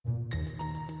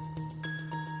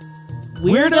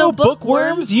Weirdo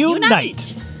bookworms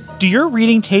unite! Do your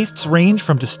reading tastes range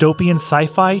from dystopian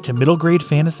sci-fi to middle-grade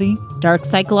fantasy? Dark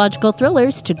psychological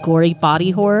thrillers to gory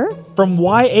body horror? From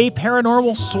YA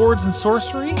paranormal swords and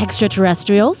sorcery?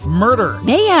 Extraterrestrials? Murder?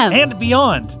 Mayhem? And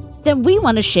beyond? Then we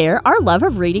want to share our love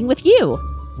of reading with you.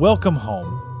 Welcome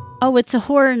home. Oh, it's a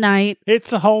horror night.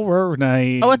 It's a horror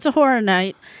night. Oh, it's a horror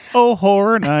night. Oh,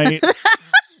 horror night.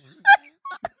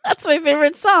 That's my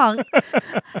favorite song.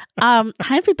 Hi,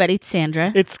 everybody. It's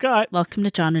Sandra. It's Scott. Welcome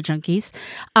to Genre Junkies.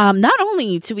 Not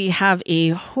only do we have a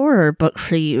horror book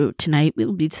for you tonight, we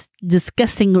will be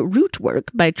discussing Rootwork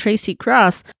by Tracy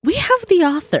Cross. We have the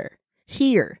author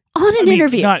here on an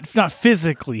interview. Not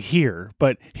physically here,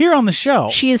 but here on the show.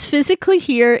 She is physically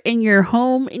here in your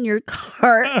home, in your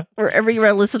car, wherever you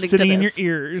are listening to this. Sitting in your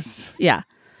ears. Yeah.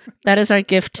 That is our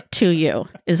gift to you,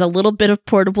 is a little bit of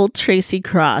portable Tracy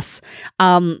Cross.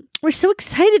 We're so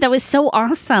excited. That was so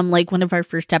awesome. Like one of our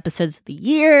first episodes of the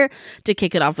year to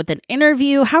kick it off with an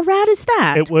interview. How rad is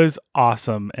that? It was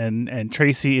awesome. And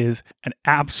Tracy is an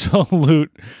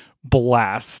absolute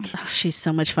blast. Oh, she's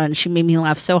so much fun. She made me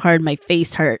laugh so hard. My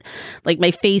face hurt. Like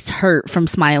my face hurt from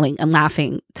smiling and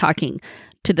laughing, talking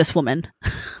to this woman,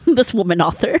 this woman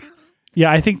author. Yeah,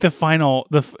 I think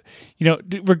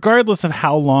regardless of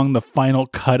how long the final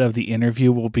cut of the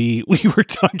interview will be, we were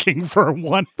talking for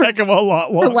one heck of a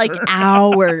lot longer. For like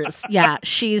hours. Yeah,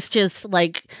 she's just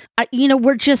like,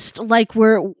 we're just like,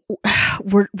 we're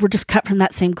just cut from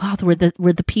that same cloth. We're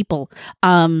the people.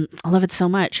 I love it so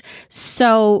much.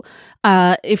 So,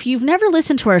 if you've never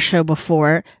listened to our show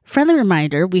before, friendly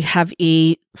reminder, we have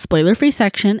a spoiler-free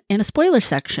section and a spoiler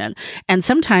section. And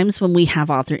sometimes when we have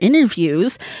author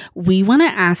interviews, we want to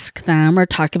ask them or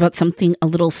talk about something a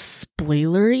little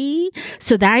spoilery.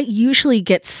 So that usually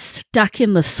gets stuck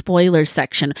in the spoiler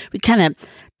section. We kind of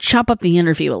chop up the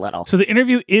interview a little. So the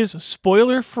interview is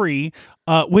spoiler-free,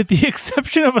 with the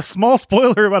exception of a small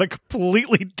spoiler about a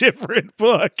completely different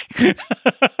book.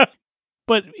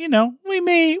 But, we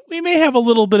may have a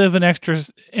little bit of an extra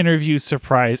interview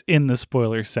surprise in the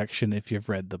spoiler section if you've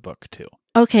read the book too.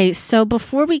 Okay, so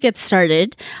before we get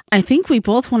started, I think we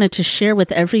both wanted to share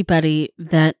with everybody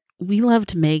that we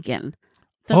loved Megan,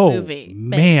 the movie.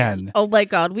 Man. Oh my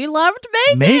God, we loved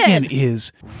Megan. Megan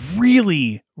is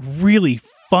really, really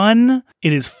fun.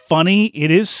 It is funny.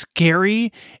 It is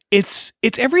scary. It's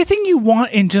everything you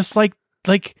want in just like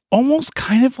almost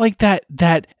kind of like that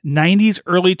 90s,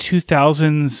 early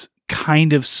 2000s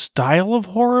kind of style of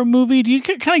horror movie. Do you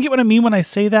kind of get what I mean when I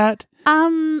say that?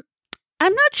 I'm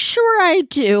not sure I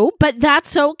do, but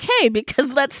that's okay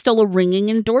because that's still a ringing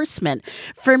endorsement.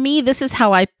 For me, this is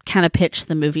how I kind of pitch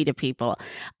the movie to people.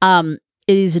 It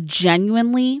is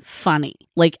genuinely funny,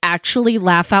 like actually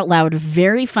laugh out loud,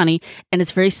 very funny, and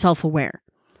it's very self-aware.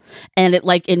 And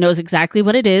it knows exactly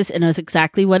what it is. It knows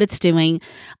exactly what it's doing.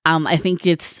 I think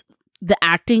the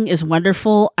acting is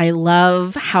wonderful. I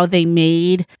love how they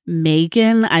made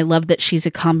Megan. I love that she's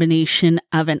a combination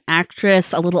of a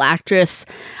little actress,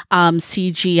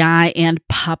 CGI and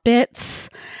puppets.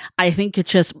 I think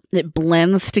it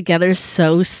blends together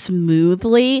so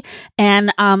smoothly.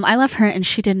 And I love her, and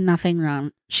she did nothing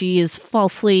wrong. She is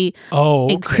falsely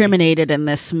incriminated in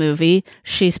this movie.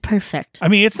 She's perfect. I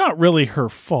mean, it's not really her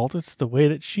fault. It's the way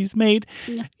that she's made.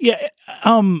 Yeah.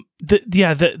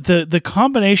 The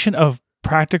combination of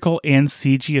practical and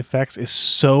CG effects is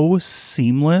so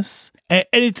seamless, and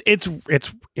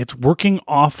it's working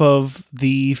off of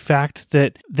the fact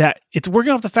that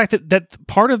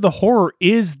part of the horror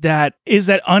is that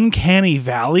uncanny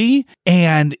valley,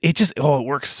 and it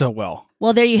works so well.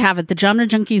 Well, there you have it. The Genre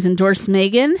Junkies endorse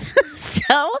Megan.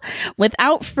 So,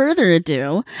 without further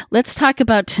ado, let's talk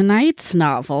about tonight's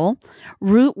novel,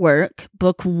 Rootwork,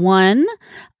 book 1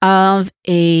 of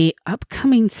a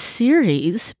upcoming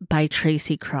series by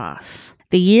Tracy Cross.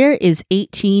 The year is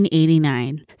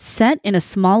 1889. Set in a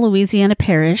small Louisiana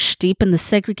parish deep in the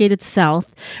segregated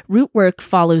South, Rootwork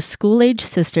follows school-age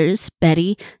sisters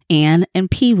Betty, Anne, and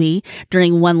Pee-wee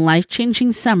during one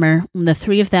life-changing summer when the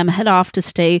three of them head off to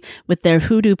stay with their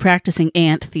hoodoo-practicing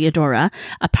aunt, Theodora,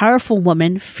 a powerful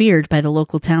woman feared by the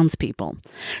local townspeople.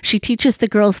 She teaches the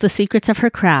girls the secrets of her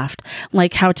craft,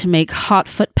 like how to make hot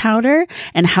foot powder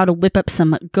and how to whip up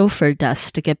some gopher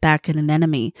dust to get back at an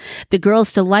enemy. The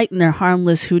girls delight in their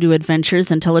harmless hoodoo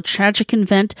adventures until a tragic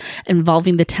event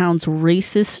involving the town's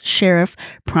racist sheriff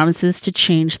promises to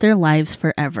change their lives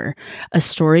forever. A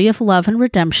story of love and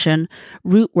redemption,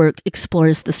 Rootwork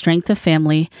explores the strength of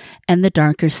family and the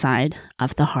darker side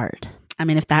of the heart. I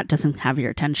mean, if that doesn't have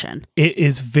your attention. It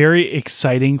is very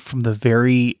exciting from the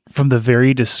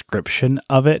very description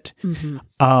of it. Mm-hmm.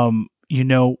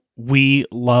 we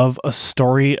love a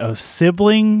story of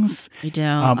siblings. We do.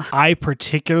 I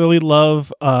particularly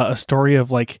love a story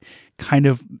of like kind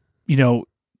of,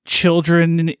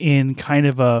 children in kind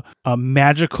of a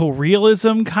magical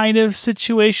realism kind of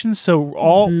situation. So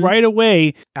all right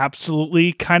away,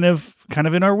 absolutely kind of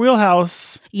in our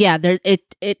wheelhouse. Yeah,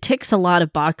 it ticks a lot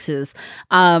of boxes.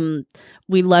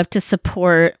 We love to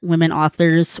support women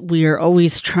authors. We are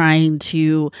always trying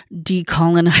to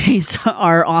decolonize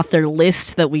our author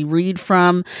list that we read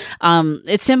from.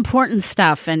 It's important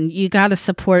stuff, and you got to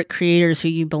support creators who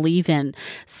you believe in.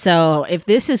 So if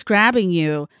this is grabbing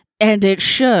you, and it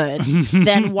should,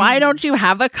 then why don't you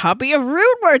have a copy of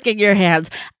Runework in your hands?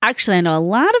 Actually, I know a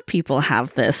lot of people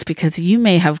have this because you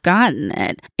may have gotten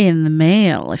it in the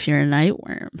mail if you're a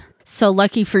Nightworm. So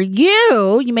lucky for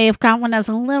you, you may have got one as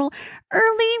a little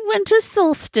early winter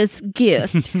solstice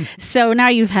gift. So now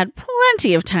you've had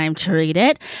plenty of time to read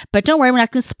it, but don't worry, we're not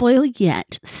going to spoil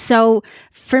yet. So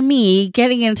for me,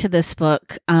 getting into this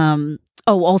book,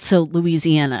 also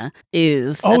Louisiana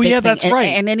is a big thing. That's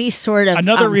right. And any sort of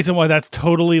another reason why that's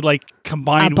totally like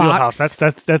combined wheelhouse.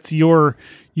 That's your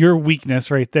weakness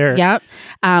right there. Yep.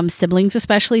 Siblings,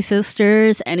 especially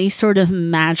sisters, any sort of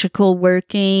magical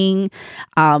working,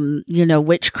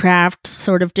 witchcraft,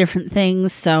 sort of different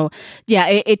things. So yeah,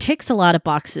 it ticks a lot of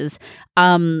boxes.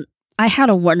 I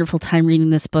had a wonderful time reading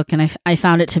this book, and I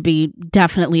found it to be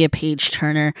definitely a page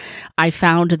turner. I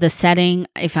found the setting,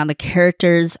 I found the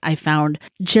characters, I found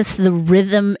just the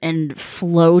rhythm and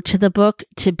flow to the book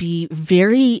to be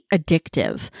very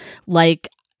addictive. Like,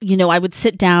 I would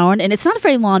sit down, and it's not a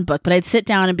very long book, but I'd sit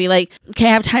down and be like, okay,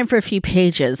 I have time for a few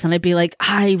pages. And I'd be like,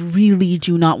 I really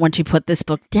do not want to put this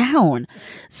book down.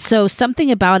 So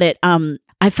something about it,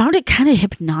 I found it kind of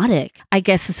hypnotic, I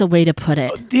guess is a way to put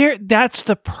it. That's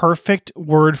the perfect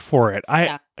word for it.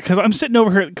 Because I'm sitting over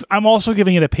here, 'cause I'm also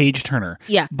giving it a page turner.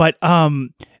 Yeah. But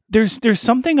there's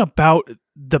something about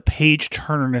the page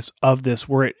turnerness of this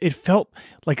where it felt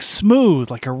like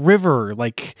smooth, like a river,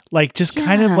 like just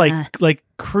kind of like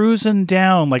cruising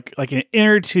down, like an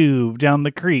inner tube down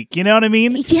the creek. You know what I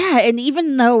mean? Yeah, and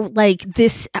even though like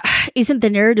this isn't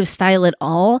the narrative style at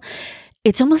all,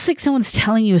 it's almost like someone's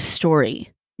telling you a story.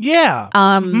 Yeah.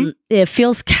 It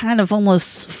feels kind of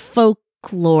almost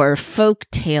folklore,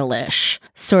 folktale-ish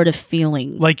sort of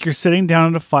feeling. Like you're sitting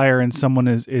down at a fire and someone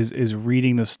is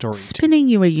reading the story. Spinning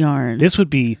you a yarn. This would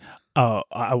be,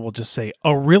 I will just say,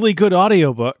 a really good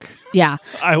audiobook. Yeah.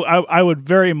 I would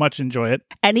very much enjoy it.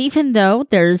 And even though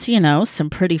there's, some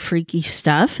pretty freaky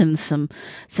stuff and some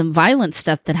violent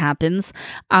stuff that happens,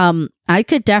 I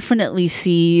could definitely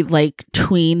see like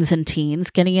tweens and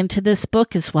teens getting into this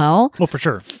book as well. Well, for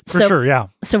sure. Sure, yeah.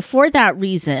 So for that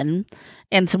reason,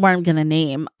 and somewhere I'm going to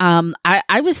name,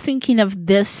 I was thinking of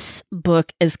this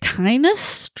book as kind of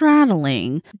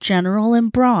straddling general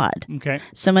and broad. Okay.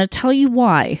 So I'm going to tell you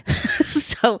why.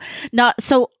 So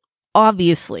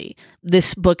obviously,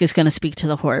 this book is going to speak to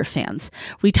the horror fans.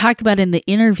 We talk about in the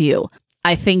interview,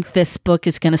 I think this book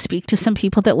is going to speak to some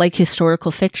people that like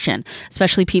historical fiction,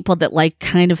 especially people that like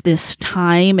kind of this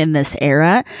time and this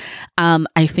era.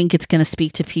 I think it's going to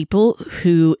speak to people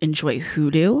who enjoy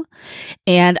hoodoo.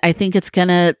 And I think it's going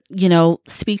to,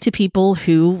 speak to people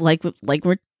who, like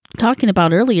we're talking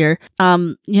about earlier,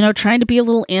 trying to be a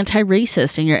little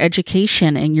anti-racist in your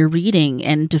education and your reading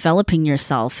and developing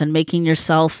yourself and making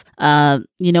yourself, a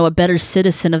better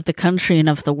citizen of the country and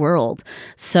of the world.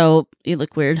 So you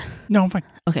look weird. No, I'm fine.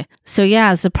 Okay. So yeah,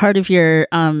 as a part of your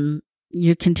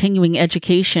continuing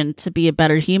education to be a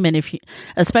better human,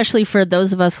 especially for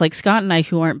those of us like Scott and I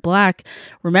who aren't Black,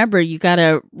 remember, you got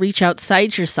to reach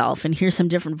outside yourself and hear some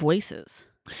different voices.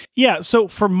 Yeah, so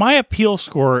for my appeal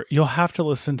score, you'll have to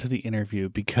listen to the interview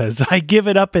because I give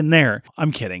it up in there.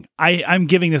 I'm kidding. I'm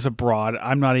giving this a broad.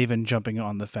 I'm not even jumping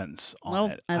on the fence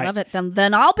on it. I love it.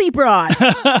 Then I'll be broad.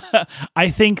 I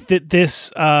think that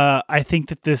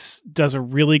this does a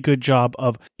really good job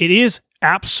of, it is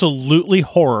absolutely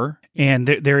horror. And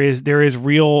there is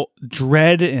real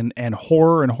dread and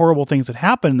horror and horrible things that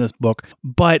happen in this book.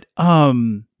 But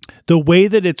the way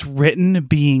that it's written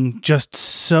being just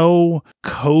so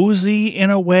cozy in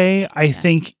a way, I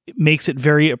think makes it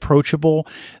very approachable.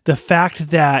 The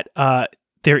fact that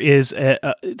there's an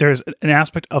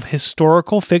aspect of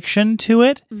historical fiction to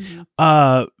it,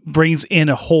 brings in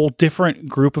a whole different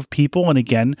group of people. And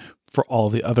again, for all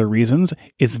the other reasons,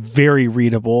 it's very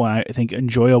readable and I think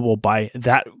enjoyable by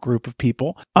that group of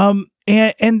people.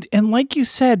 And like you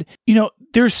said,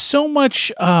 there's so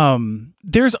much,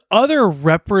 there's other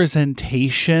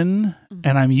representation,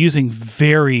 and I'm using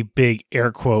very big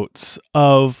air quotes,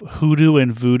 of hoodoo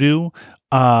and voodoo,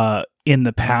 in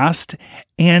the past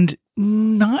and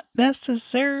not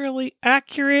necessarily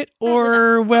accurate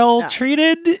or well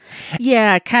treated.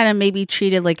 Yeah, kind of maybe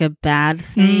treated like a bad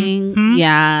thing. Mhm.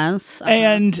 Yes.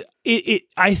 And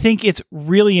I think it's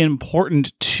really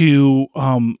important to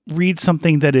read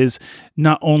something that is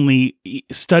not only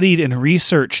studied and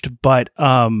researched, but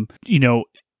at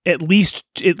least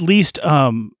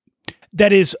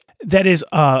that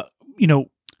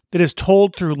is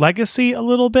told through legacy a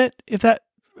little bit. If that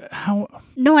how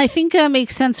No, I think that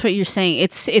makes sense what you're saying.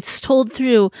 It's told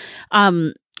through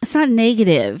it's not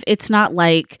negative. It's not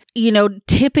like,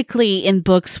 typically in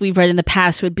books we've read in the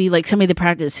past would be like somebody that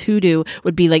practiced hoodoo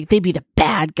would be like, they'd be the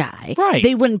bad guy. Right.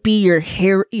 They wouldn't be your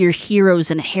heroes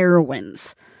and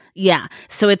heroines. Yeah.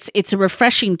 So it's a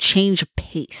refreshing change of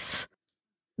pace.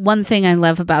 One thing I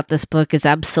love about this book is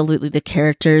absolutely the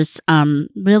characters.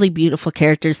 Really beautiful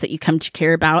characters that you come to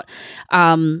care about.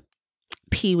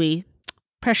 Pee-wee.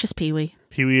 Precious Pee-wee.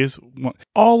 Pee-wee is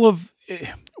all of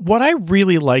what I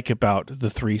really like about the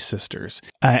three sisters,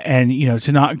 and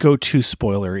to not go too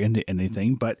spoiler into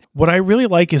anything, but what I really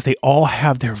like is they all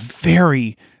have their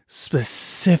very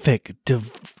specific,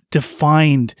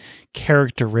 defined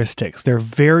characteristics. They're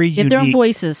very They have unique, their own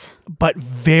voices, but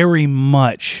very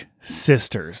much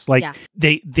sisters. Like Yeah.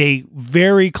 they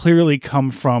very clearly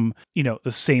come from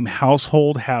the same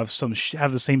household, have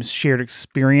the same shared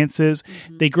experiences.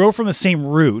 Mm-hmm. They grow from the same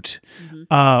root.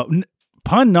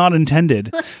 Pun not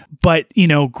intended, but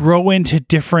grow into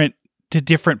different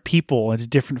people and to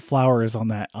different flowers on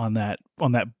that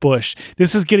bush.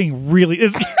 This is getting really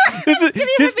this is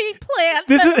heavy plant.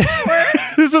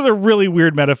 this is a really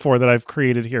weird metaphor that I've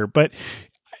created here, but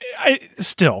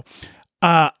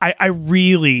I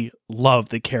really love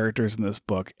the characters in this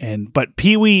book, but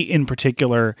Pee-wee in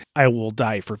particular, I will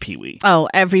die for Pee-wee. Oh,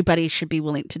 everybody should be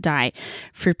willing to die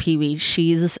for Pee-wee.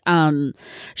 She's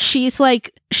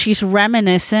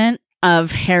reminiscent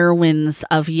of heroines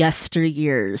of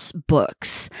yesteryear's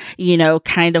books,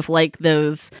 kind of like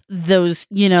those,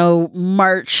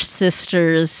 March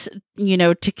sisters,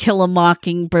 To Kill a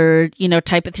Mockingbird,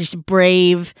 type of thing. She's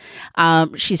brave.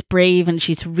 She's brave and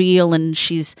she's real and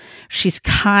she's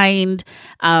kind.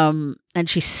 And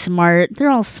she's smart. They're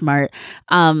all smart.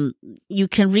 You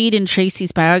can read in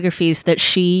Tracy's biographies that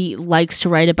she likes to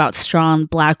write about strong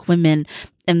Black women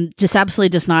and just absolutely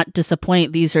does not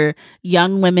disappoint. These are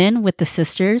young women with the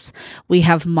sisters. We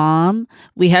have Mom.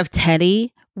 We have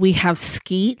Teddy. We have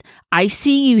Skeet. I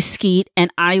see you, Skeet,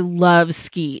 and I love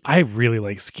Skeet. I really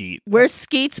like Skeet. Where's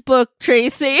Skeet's book,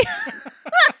 Tracy?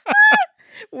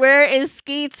 Where is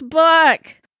Skeet's book?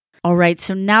 All right,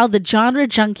 so now the Genre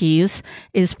Junkies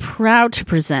is proud to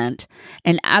present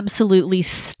an absolutely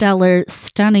stellar,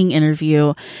 stunning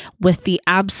interview with the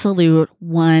absolute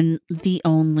one, the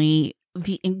only,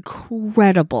 the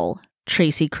incredible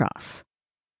Tracy Cross.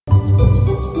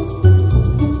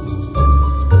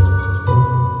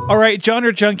 All right,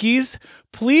 Genre Junkies,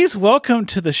 please welcome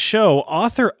to the show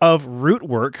author of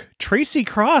Rootwork, Tracy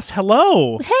Cross.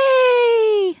 Hello.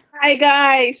 Hey! Hi,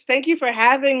 guys. Thank you for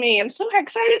having me. I'm so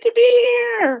excited to be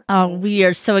here. Oh, we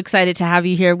are so excited to have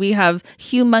you here. We have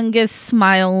humongous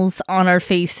smiles on our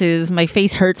faces. My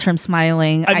face hurts from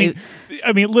smiling. I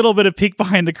mean, a little bit of peek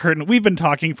behind the curtain. We've been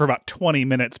talking for about 20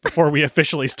 minutes before we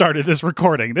officially started this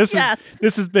recording. This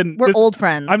has been... We're old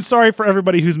friends. I'm sorry for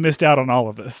everybody who's missed out on all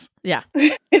of this. Yeah.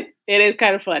 It is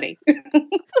kind of funny.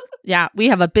 Yeah, we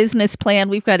have a business plan.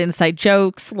 We've got inside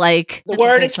jokes. Like the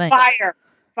word is fire.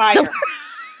 Fire.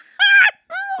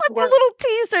 What's a little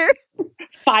teaser?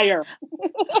 Fire.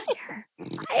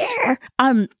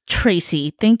 Fire.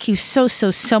 Tracy, thank you so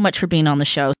much for being on the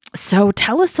show. So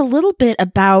tell us a little bit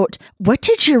about what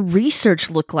did your research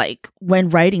look like when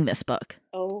writing this book?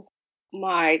 Oh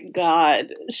my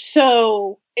God.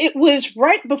 So it was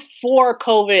right before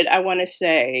COVID, I want to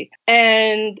say.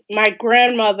 And my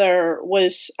grandmother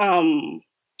was, she was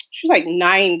like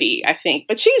 90, I think,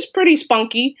 but she's pretty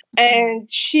spunky.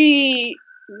 And she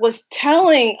was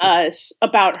telling us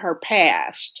about her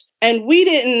past. And we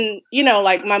didn't,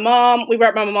 like my mom, we were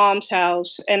at my mom's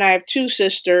house and I have two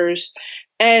sisters.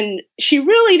 And she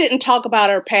really didn't talk about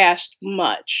her past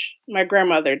much. My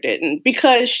grandmother didn't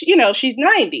because, she's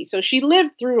 90. So she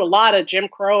lived through a lot of Jim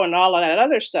Crow and all of that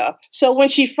other stuff. So when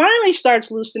she finally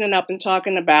starts loosening up and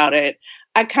talking about it,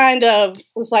 I kind of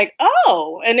was like,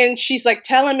 oh, and then she's like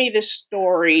telling me the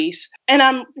stories and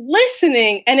I'm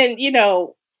listening. And then,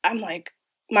 I'm like,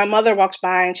 my mother walks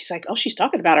by and she's like, oh, she's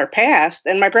talking about her past.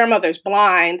 And my grandmother's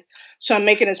blind. So I'm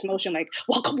making this motion like,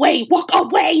 walk away, walk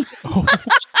away.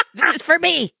 This is for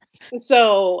me. And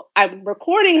so I'm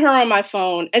recording her on my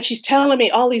phone and she's telling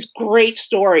me all these great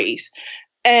stories.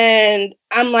 And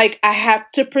I'm like, I have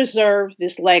to preserve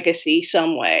this legacy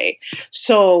some way.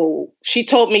 So she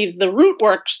told me the root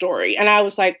work story. And I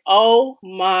was like, oh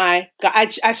my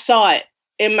God. I saw it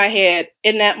in my head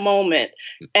in that moment.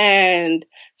 And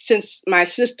since my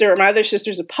other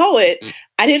sister's a poet,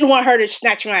 I didn't want her to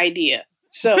snatch my idea.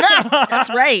 So That's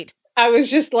right. I was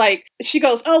just like, she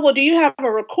goes, oh, well, do you have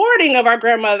a recording of our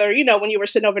grandmother, when you were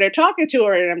sitting over there talking to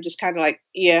her? And I'm just kind of like,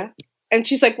 yeah. And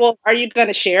she's like, well, are you going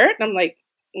to share it? And I'm like,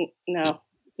 no,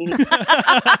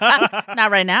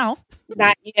 Not right now.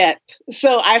 not yet.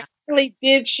 So I really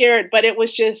did share it, but it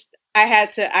was just, I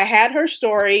had her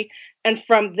story. And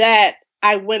from that,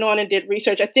 I went on and did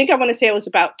research. I want to say it was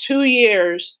about 2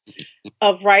 years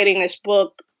of writing this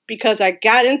book because I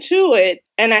got into it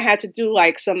and I had to do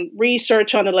like some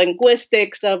research on the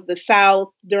linguistics of the South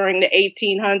during the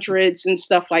 1800s and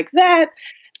stuff like that.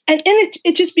 And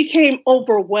it just became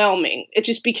overwhelming. It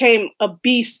just became a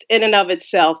beast in and of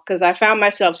itself because I found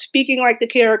myself speaking like the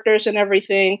characters and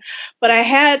everything. But I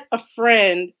had a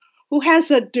friend who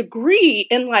has a degree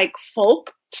in like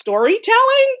folk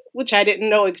storytelling, which I didn't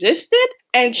know existed.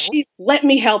 And she let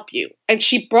me help you. And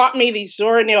she brought me these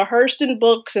Zora Neale Hurston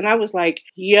books. And I was like,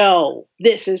 yo,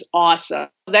 this is awesome.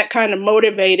 That kind of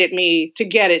motivated me to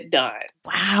get it done.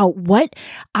 Wow. What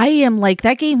I am like,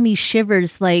 that gave me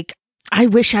shivers. Like, I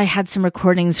wish I had some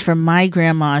recordings from my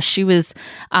grandma. She was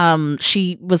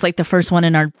like the first one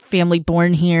in our family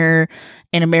born here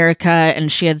in America. And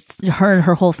her and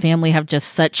her whole family have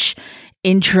just such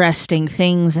interesting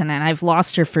things. And I've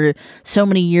lost her for so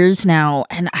many years now.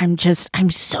 And I'm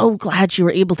so glad you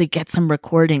were able to get some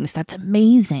recordings. That's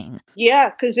amazing. Yeah,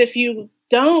 because if you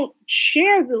don't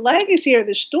share the legacy or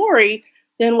the story,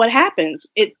 then what happens?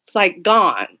 It's like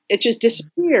gone. It just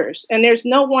disappears. And there's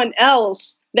no one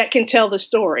else that can tell the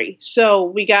story. So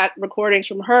we got recordings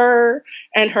from her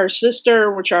and her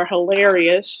sister, which are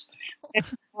hilarious.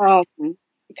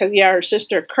 Because her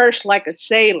sister cursed like a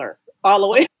sailor all the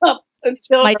way up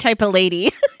until my type of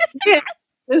lady. Yeah,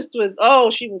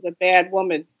 she was a bad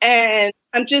woman. And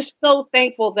I'm just so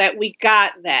thankful that we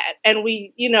got that. And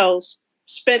we,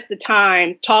 spent the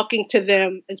time talking to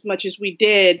them as much as we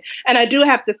did. And I do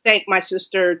have to thank my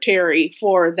sister Terry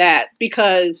for that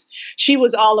because she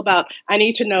was all about, I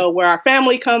need to know where our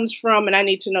family comes from and I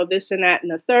need to know this and that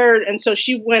and the third. And so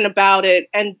she went about it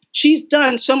and she's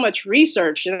done so much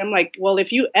research. And I'm like, well,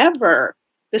 if you ever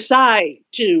decide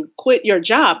to quit your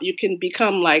job, you can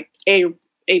become like a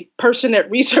person that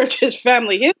researches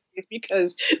family history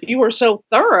because you were so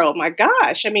thorough. My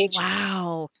gosh. I mean,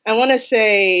 wow. I want to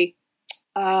say,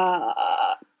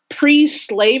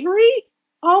 pre-slavery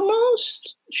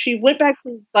almost. She went back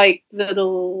to like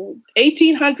the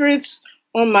 1800s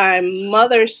on my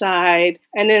mother's side,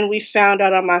 and then we found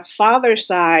out on my father's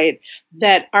side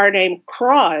that our name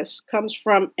Cross comes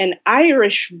from an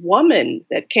Irish woman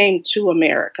that came to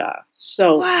America.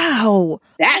 So wow,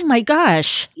 oh my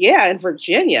gosh, yeah, in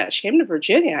Virginia. She came to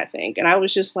Virginia, I think, and I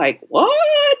was just like,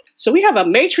 what? So we have a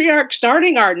matriarch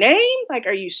starting our name? Like,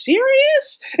 are you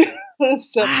serious?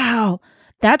 So, wow,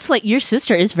 that's like, your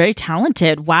sister is very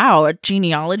talented. Wow, at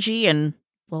genealogy and,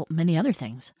 well, many other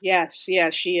things. Yes, she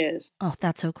is. Oh,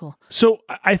 that's so cool. So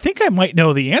I think I might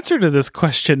know the answer to this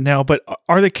question now, but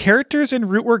are the characters in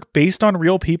Rootwork based on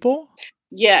real people?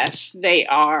 Yes, they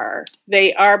are.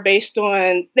 They are based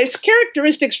on, there's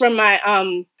characteristics from my,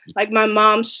 like my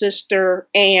mom's sister,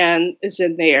 Anne, is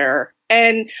in there.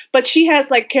 But she has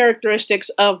like characteristics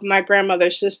of my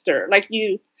grandmother's sister.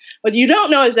 What you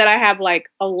don't know is that I have like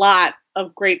a lot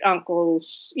of great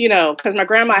uncles, because my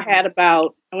grandma had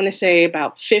about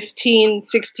 15,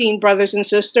 16 brothers and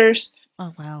sisters.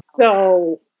 Oh, wow.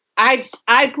 So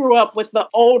I grew up with the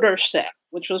older set,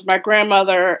 which was my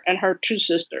grandmother and her two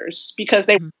sisters, because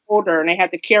they were older and they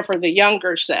had to care for the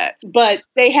younger set. But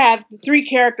the three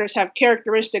characters have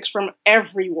characteristics from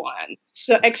everyone.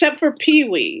 So except for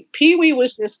Pee-wee. Pee-wee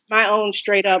was just my own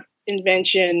straight up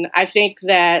invention. I think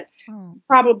that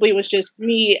probably was just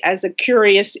me as a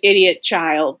curious idiot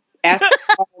child asking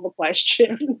all the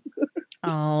questions.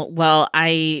 Oh, well,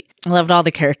 I loved all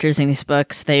the characters in these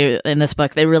books. They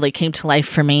really came to life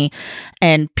for me.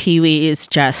 And Pee-wee is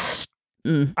just...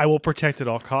 I will protect at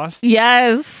all costs.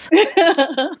 Yes.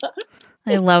 I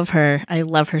love her. I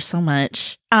love her so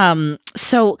much.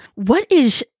 So what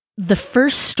is the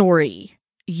first story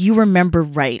you remember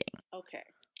writing? Okay.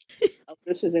 Oh,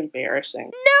 this is embarrassing.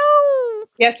 No.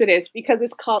 Yes, it is, because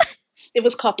it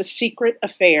was called The Secret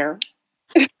Affair.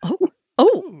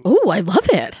 Oh, I love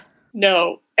it.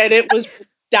 No. And it was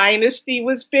Dynasty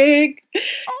was big.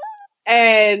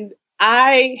 And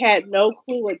I had no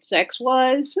clue what sex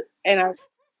was. And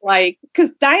like,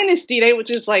 because Dynasty, they would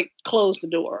just like close the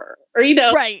door or,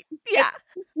 Right. Yeah.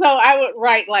 So I would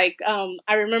write like,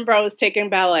 I remember I was taking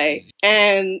ballet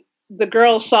and the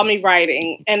girls saw me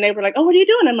writing and they were like, "Oh, what are you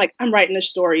doing?" I'm like, "I'm writing a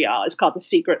story, y'all. It's called The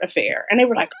Secret Affair." And they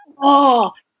were like,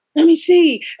 "Oh, let me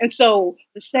see." And so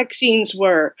the sex scenes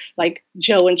were like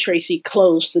Joe and Tracy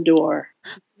closed the door.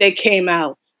 They came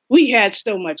out. We had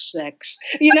so much sex,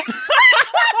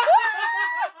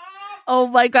 Oh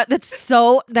my God. That's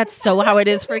so how it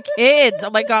is for kids. Oh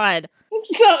my God.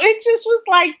 So it just was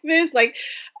like this, like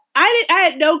I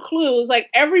had no clues. Like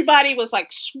everybody was like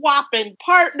swapping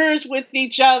partners with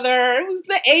each other. It was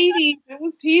the 80s. It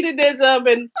was hedonism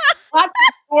and lots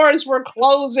of doors were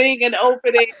closing and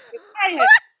opening. I had no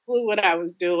clue what I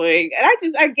was doing.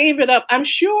 And I gave it up. I'm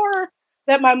sure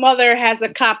that my mother has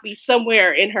a copy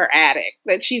somewhere in her attic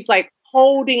that she's like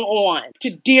holding on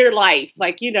to dear life.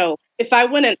 Like, if I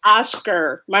win an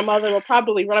Oscar, my mother will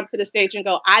probably run up to the stage and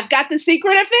go, "I've got The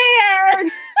Secret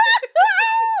Affair."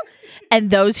 And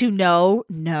those who know.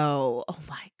 Oh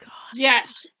my God.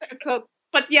 Yes. So,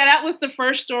 but yeah, that was the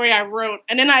first story I wrote.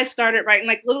 And then I started writing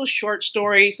like little short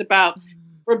stories about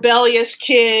rebellious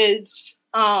kids,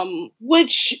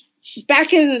 which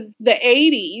back in the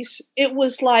 80s, it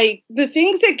was like the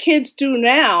things that kids do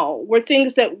now were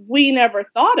things that we never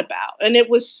thought about. And it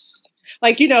was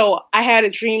like, I had a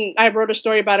dream. I wrote a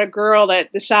story about a girl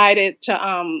that decided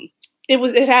to,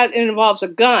 it involves a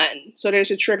gun. So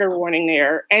there's a trigger warning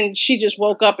there. And she just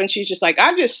woke up and she's just like,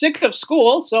 "I'm just sick of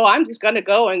school. So I'm just going to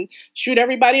go and shoot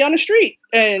everybody on the street."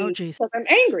 And because I'm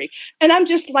angry. And I'm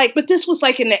just like, but this was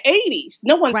like in the 80s.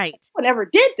 No one ever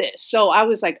did this. So I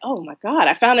was like, oh my God.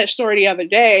 I found that story the other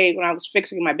day when I was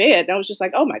fixing my bed. And I was just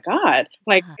like, oh my God.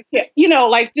 Like,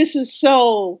 like this is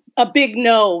so a big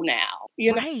no now,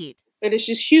 Right. It is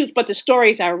just huge. But the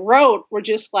stories I wrote were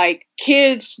just like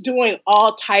kids doing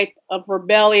all type of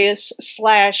rebellious /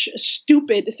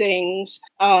 stupid things.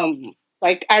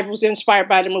 Like I was inspired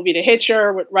by the movie The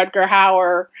Hitcher with Rutger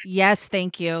Hauer. Yes,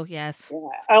 thank you. Yes. Yeah.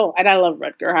 Oh, and I love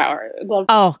Rutger Hauer. I love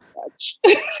him so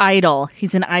much. Idol.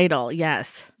 He's an idol.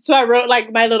 Yes. So I wrote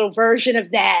like my little version of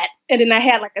that. And then I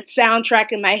had like a soundtrack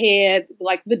in my head,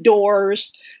 like The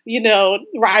Doors,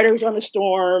 Riders on the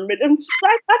Storm. And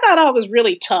I thought I was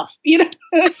really tough, and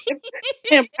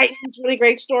writing these really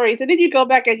great stories. And then you go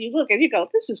back and you look and you go,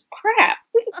 this is crap.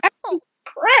 This is absolute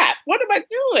crap. What am I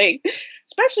doing?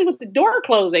 Especially with the door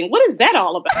closing. What is that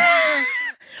all about?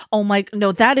 Oh my,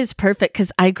 no, that is perfect.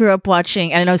 Because I grew up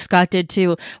watching, and I know Scott did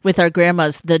too, with our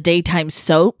grandmas, the daytime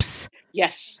soaps.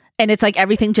 Yes. And it's like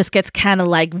everything just gets kind of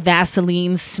like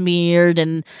Vaseline smeared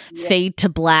and fade to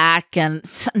black. And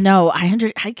no,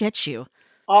 I get you.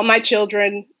 All My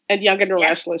Children and Young and the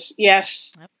Restless.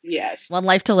 Yes. Yes. One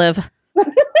life to live.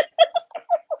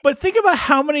 But think about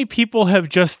how many people have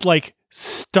just like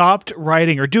stopped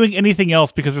writing or doing anything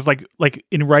else because there's like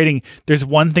in writing, there's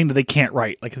one thing that they can't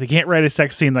write. Like they can't write a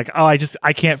sex scene. Like, oh, I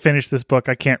can't finish this book.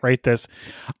 I can't write this.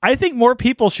 I think more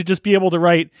people should just be able to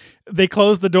write, they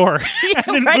close the door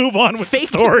and then move on with the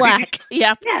story. To black.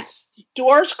 Yeah. Yes.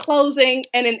 Doors closing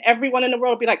and then everyone in the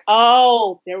world will be like,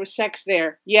 oh, there was sex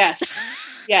there. Yes.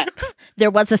 Yeah.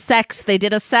 There was a sex. They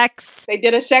did a sex. They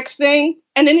did a sex thing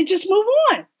and then it just move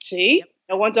on. See? Yep.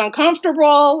 No one's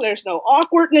uncomfortable. There's no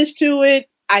awkwardness to it.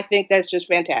 I think that's just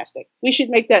fantastic. We should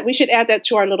make that. We should add that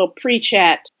to our little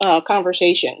pre-chat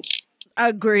conversations.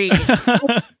 Agreed.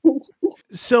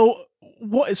 So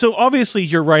obviously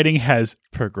your writing has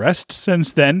progressed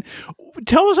since then.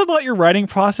 Tell us about your writing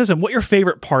process and what your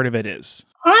favorite part of it is.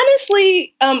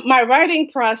 Honestly, my writing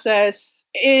process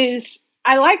is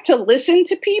I like to listen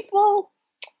to people.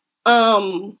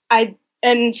 And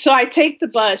so I take the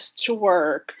bus to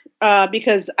work.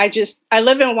 Because I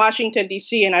live in Washington,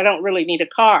 D.C., and I don't really need a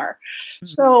car. Mm-hmm.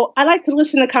 So I like to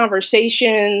listen to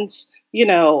conversations,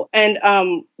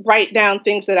 and write down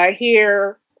things that I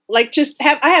hear. Like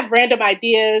I have random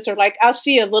ideas, or like I'll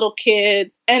see a little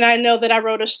kid and I know that I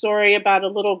wrote a story about a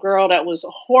little girl that was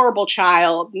a horrible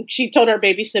child. And she told her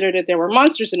babysitter that there were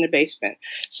monsters in the basement.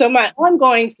 So my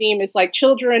ongoing theme is like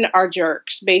children are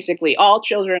jerks, basically. All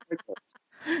children are jerks.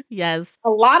 Yes. A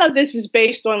lot of this is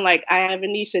based on like I have a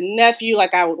niece and nephew,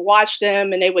 like I would watch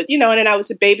them and they would, and then I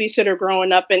was a babysitter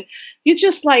growing up and you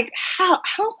just like how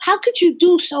could you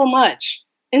do so much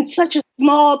in such a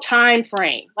small time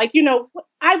frame? Like,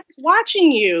 I was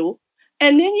watching you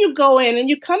and then you go in and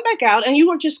you come back out and you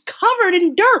were just covered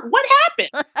in dirt. What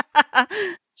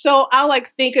happened? So I'll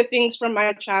like think of things from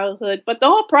my childhood, but the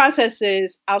whole process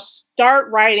is I'll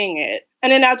start writing it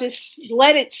and then I'll just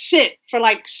let it sit for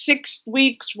like 6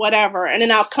 weeks, whatever. And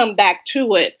then I'll come back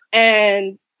to it.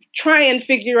 And try and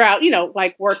figure out,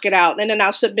 like work it out. And then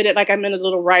I'll submit it like I'm in a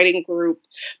little writing group.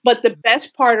 But the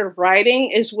best part of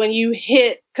writing is when you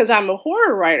hit, because I'm a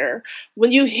horror writer,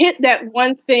 when you hit that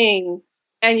one thing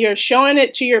and you're showing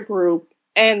it to your group,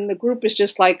 and the group is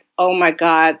just like, oh my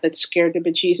God, that scared the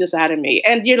bejesus out of me.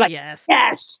 And you're like, yes,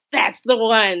 that's the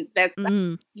one. That's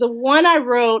the one I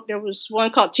wrote. There was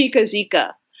one called Tika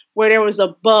Zika, where there was a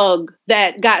bug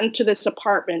that got into this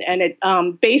apartment and it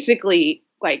basically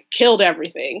like killed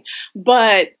everything.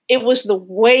 But it was the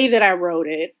way that I wrote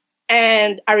it.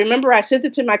 And I remember I sent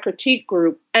it to my critique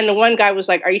group, and the one guy was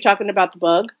like, are you talking about the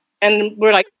bug? And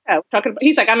we're like, yeah, we're talking about,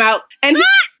 he's like, I'm out. And he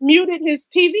muted his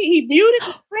TV. He muted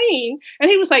the screen.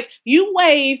 And he was like, you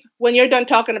wave when you're done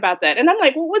talking about that. And I'm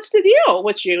like, well, what's the deal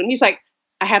with you? And he's like,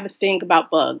 I have a thing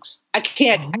about bugs. I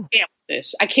can't with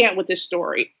this. I can't with this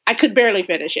story. I could barely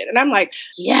finish it. And I'm like,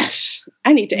 yes,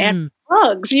 I need to add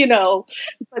bugs,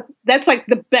 But that's like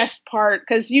the best part,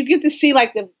 because you get to see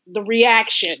like the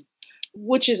reaction,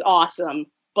 which is awesome,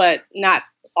 but not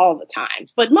all the time.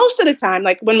 But most of the time,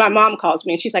 like when my mom calls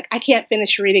me and she's like, I can't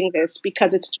finish reading this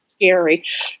because it's too scary.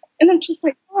 And I'm just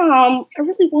like, Mom, I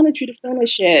really wanted you to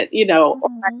finish it, Or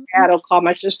my dad will call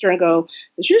my sister and go,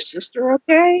 is your sister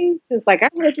okay? Because like I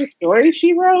read the story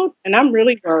she wrote and I'm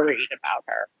really worried about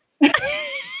her.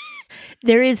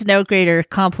 There is no greater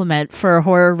compliment for a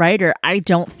horror writer, I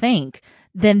don't think,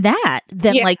 than that.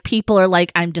 Like people are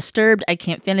like, I'm disturbed, I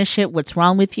can't finish it, what's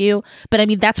wrong with you? But I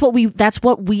mean, that's what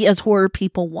we as horror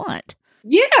people want.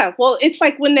 Yeah, well, it's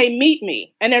like when they meet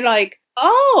me and they're like,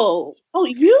 oh,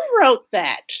 you wrote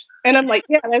that. And I'm like,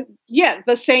 yeah,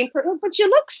 the same person, but you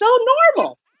look so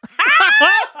normal.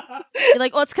 You're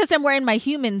like, well, it's because I'm wearing my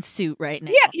human suit right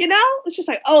now. Yeah, it's just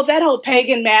like, oh, that whole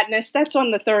pagan madness, that's on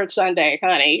the third Sunday,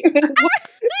 honey. Let's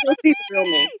see the real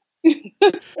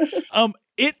me.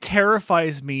 It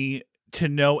terrifies me to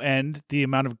no end the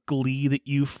amount of glee that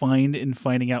you find in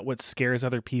finding out what scares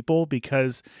other people,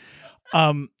 because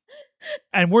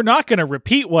and we're not going to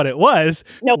repeat what it was.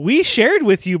 Nope. We shared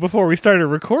with you before we started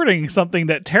recording something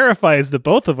that terrifies the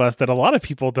both of us that a lot of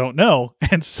people don't know.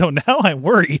 And so now I'm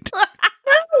worried.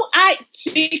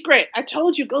 Secret. I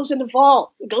told you, goes in the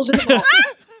vault. It goes in the vault.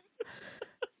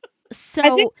 So I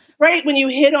think it's great when you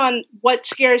hit on what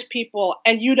scares people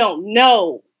and you don't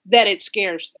know that it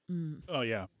scares them. Oh,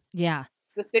 yeah. Yeah.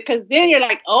 Because then you're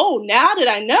like, oh, now that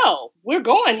I know, we're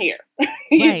going here.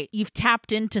 Right. You've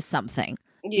tapped into something.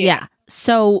 Yeah.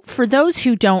 So for those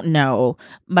who don't know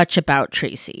much about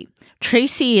Tracy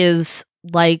is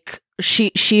like,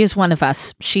 she is one of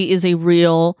us. She is a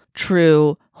real,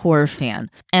 true horror fan.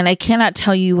 And I cannot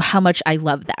tell you how much I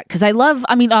love that. Because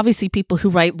obviously people who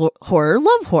write horror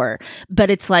love horror. But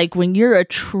it's like when you're a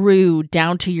true,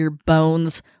 down to your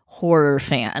bones horror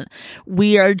fan,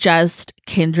 we are just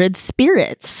kindred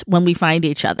spirits when we find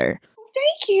each other.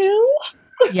 Thank you.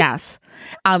 Yes.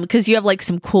 Because you have like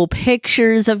some cool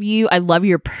pictures of you. I love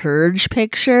your Purge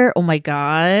picture. Oh my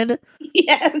God.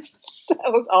 Yes.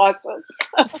 That was awesome.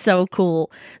 So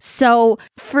cool. So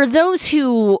for those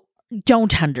who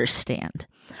don't understand,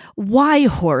 why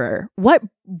horror? What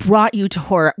brought you to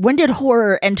horror? When did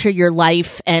horror enter your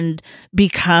life and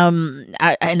become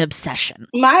an obsession?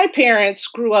 My parents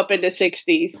grew up in the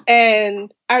 60s,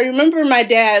 and I remember my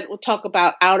dad would talk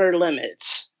about Outer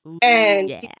Limits.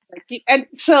 And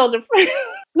so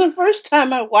the first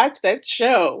time I watched that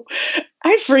show,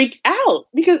 I freaked out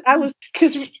because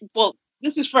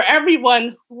this is for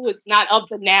everyone who is not of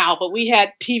the now, but we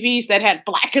had TVs that had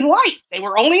black and white. They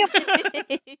were only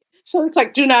so it's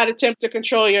like, do not attempt to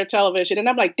control your television. And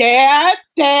I'm like, Dad.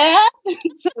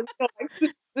 So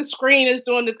the screen is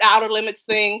doing the Outer Limits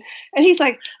thing. And he's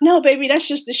like, no, baby, that's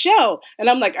just the show. And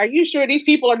I'm like, are you sure these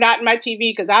people are not in my TV?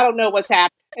 Because I don't know what's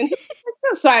happening. And he's like,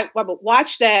 no. So I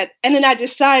watched that. And then I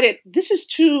decided this is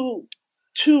too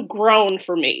grown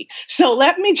for me. So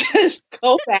let me just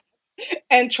go back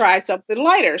and try something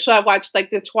lighter. So I watched like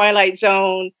The Twilight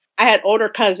Zone. I had older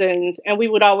cousins, and we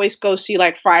would always go see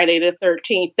like Friday the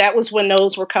 13th. That was when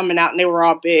those were coming out and they were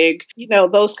all big,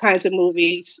 those kinds of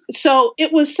movies. So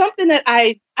it was something that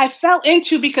I fell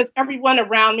into because everyone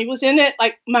around me was in it.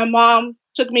 Like my mom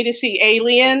took me to see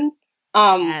Alien.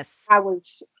 Yes.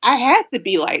 I had to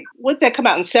be like, what did that come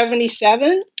out in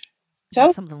 77? So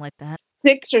something like that.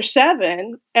 6 or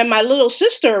 7. And my little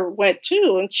sister went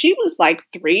too, and she was like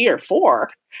 3 or 4.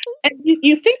 And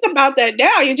you think about that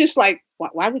now, you're just like,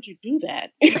 why would you do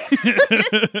that?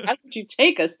 Why would you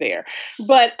take us there?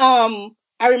 But I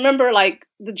remember like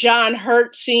the John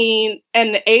Hurt scene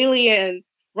and the alien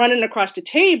running across the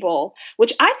table,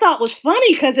 which I thought was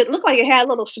funny because it looked like it had a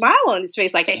little smile on his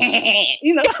face, like,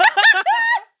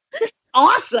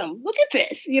 awesome. Look at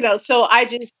this. So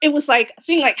it was like a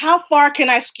thing like, how far can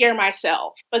I scare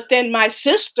myself? But then my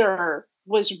sister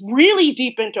was really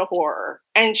deep into horror,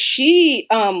 and she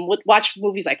would watch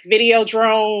movies like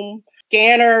Videodrome,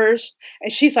 Scanners,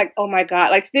 and she's like, oh my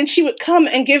God. Like, then she would come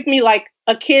and give me like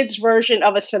a kid's version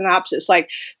of a synopsis, like,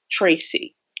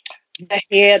 Tracy, the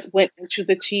head went into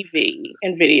the TV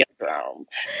in Videodrome.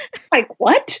 Like,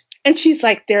 what? And she's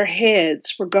like, their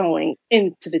heads were going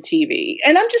into the TV.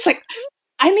 And I'm just like,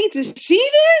 I need to see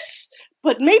this,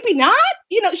 but maybe not.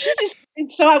 She just,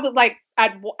 and so I would like,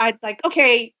 I'd like,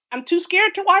 okay, I'm too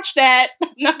scared to watch that. I'm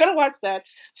not going to watch that.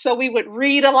 So we would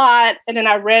read a lot. And then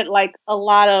I read like a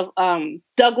lot of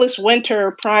Douglas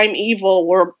Winter, Primeval,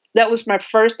 where that was my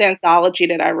first anthology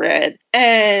that I read.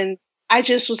 And I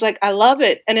just was like, I love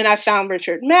it. And then I found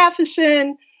Richard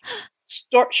Matheson,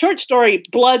 short story,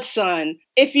 Blood Sun.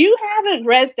 If you haven't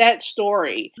read that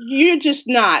story, you're just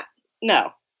not,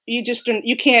 no,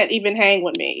 you can't even hang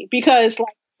with me, because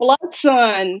like Blood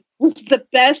Sun was the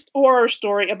best horror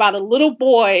story about a little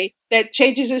boy that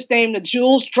changes his name to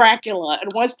Jules Dracula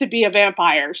and wants to be a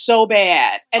vampire so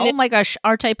bad. And oh my gosh,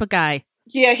 our type of guy.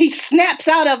 Yeah, he snaps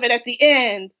out of it at the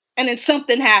end, and then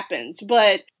something happens.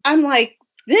 But I'm like,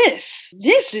 this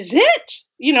is it.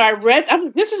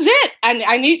 This is it.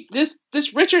 I need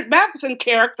this Richard Matheson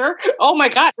character. Oh my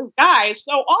God, this guy is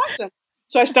so awesome.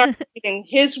 So I started reading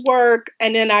his work,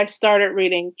 and then I started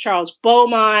reading Charles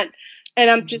Beaumont. And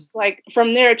I'm just like,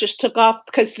 from there, it just took off,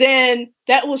 because then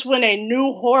that was when a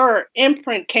new horror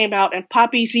imprint came out, and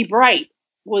Poppy Z. Brite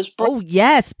was. Oh,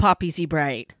 yes, Poppy Z.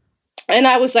 Brite. And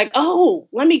I was like, oh,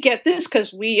 let me get this,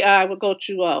 because we would go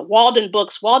to Walden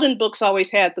Books. Walden Books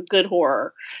always had the good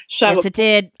horror. So yes, it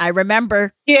did. I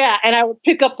remember. Yeah, and I would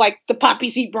pick up like the Poppy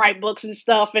Z. Brite books and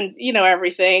stuff, and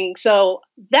everything. So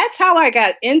that's how I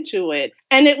got into it.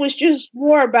 And it was just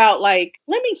more about like,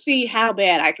 let me see how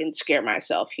bad I can scare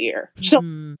myself here. So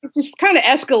it just kind of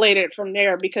escalated from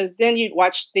there, because then you'd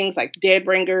watch things like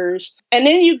Deadbringers, and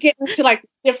then you get into like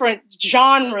different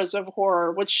genres of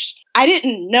horror, which I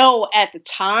didn't know at the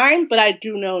time, but I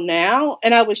do know now.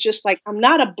 And I was just like, I'm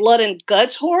not a blood and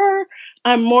guts horror.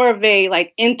 I'm more of a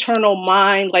like internal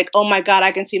mind, like, oh my God,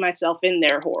 I can see myself in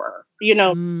their horror.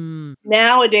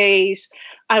 Nowadays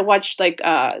I watch like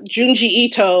Junji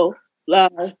Ito.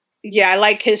 I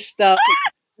like his stuff.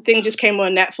 The thing just came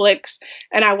on Netflix,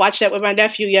 and I watched that with my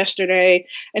nephew yesterday,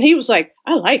 and he was like,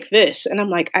 I like this. And I'm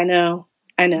like, I know.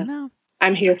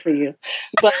 I'm here for you.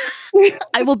 But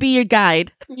I will be your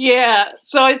guide. Yeah.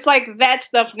 So it's like that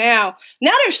stuff now.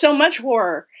 Now there's so much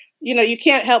horror. You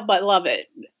can't help but love it.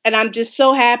 And I'm just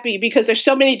so happy, because there's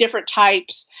so many different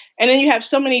types. And then you have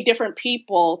so many different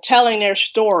people telling their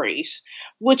stories,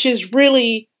 which is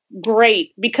really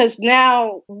great, because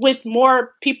now with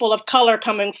more people of color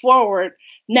coming forward,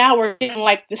 now we're getting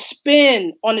like the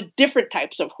spin on the different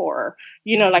types of horror.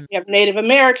 Like you have Native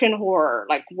American horror,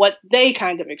 like what they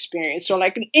kind of experience, or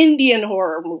like an Indian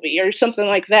horror movie or something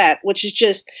like that, which is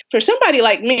just, for somebody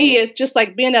like me, it's just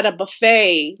like being at a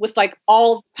buffet with like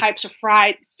all types of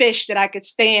fried fish that I could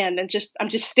stand, and I'm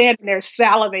just standing there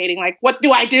salivating, like, what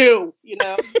do I do?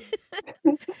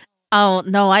 Oh,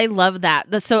 no, I love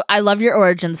that. So I love your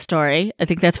origin story. I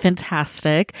think that's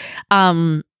fantastic.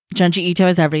 Junji Ito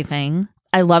is everything.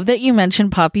 I love that you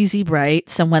mentioned Poppy Z. Brite,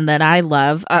 someone that I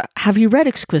love. Have you read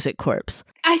Exquisite Corpse?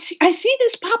 I see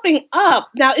this popping up.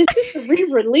 Now, is this a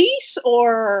re-release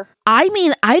or? I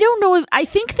mean, I don't know I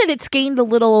think that it's gained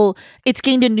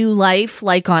a new life,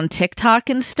 like on TikTok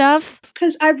and stuff.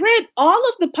 Because I read all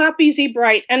of the Poppy Z.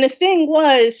 Brite, and the thing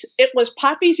was, it was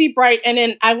Poppy Z. Brite, and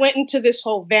then I went into this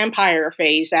whole vampire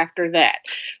phase after that.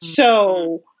 Mm-hmm.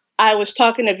 So I was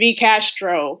talking to V.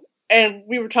 Castro, and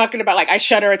we were talking about like I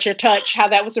Shudder at Your Touch, how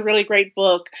that was a really great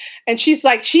book. And she's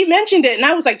like, she mentioned it. And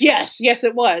I was like, yes,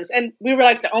 it was. And we were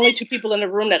like the only two people in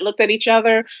the room that looked at each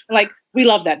other and like, we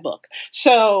love that book.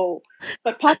 So,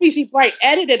 but Poppy Z. Brite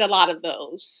edited a lot of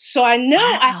those. So I know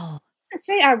I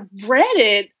say I read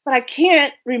it, but I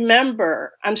can't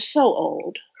remember. I'm so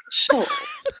old. So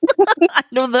I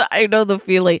know the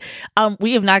feeling.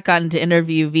 We have not gotten to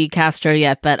interview V. Castro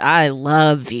yet, but I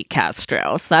love V.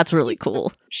 Castro, so that's really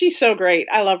cool. She's so great.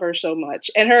 I love her so much.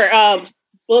 And her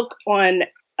book on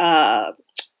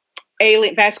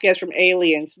Vasquez from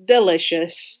Aliens,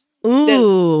 delicious.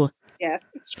 Ooh. Yes,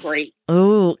 it's great.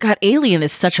 Oh, God, Alien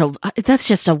is that's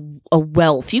just a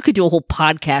wealth. You could do a whole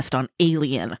podcast on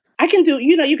Alien. I can do,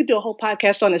 you could do a whole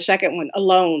podcast on the second one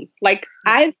alone. Like,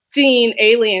 I've seen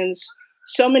Aliens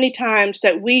so many times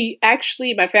that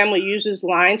my family uses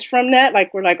lines from that.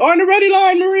 Like, we're like, on the ready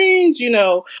line, Marines,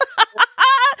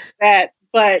 that.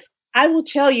 But I will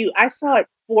tell you, I saw it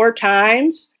 4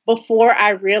 times, before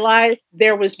I realized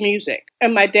there was music.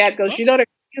 And my dad goes, you know, there's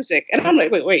music. And I'm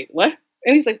like, wait, what?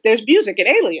 And he's like, there's music in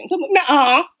Aliens. I'm like,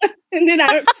 nuh-uh. And then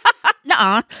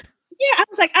Nuh-uh. yeah, I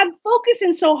was like, I'm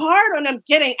focusing so hard on them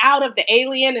getting out of the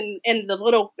alien and the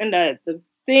little, and the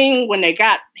thing when they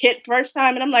got hit first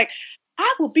time. And I'm like,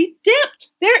 I will be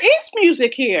dipped. There is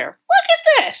music here. Look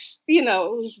at this. You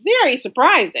know, it was very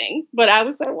surprising, but I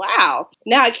was like, wow.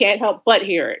 Now I can't help but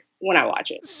hear it when I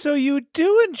watch it. So you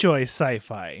do enjoy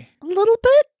sci-fi? A little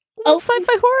bit? A little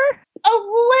sci-fi horror? A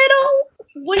little.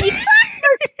 When you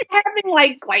start having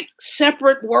like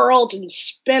separate worlds and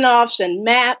spin-offs and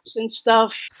maps and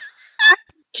stuff, I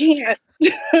can't.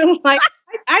 Like,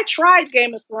 I tried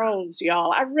Game of Thrones,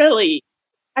 y'all. I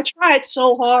tried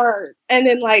so hard. And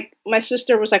then, like, my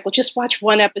sister was like, well, just watch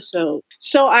one episode.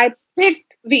 So I picked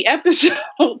the episode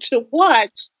to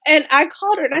watch. And I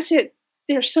called her and I said,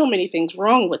 there's so many things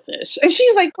wrong with this. And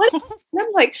she's like, what? And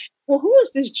I'm like, well, who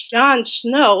is this Jon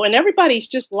Snow? And everybody's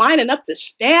just lining up to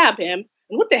stab him.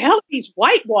 And what the hell are these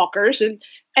White Walkers? And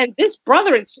this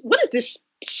brother, and what is this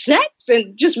sex?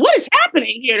 And just what is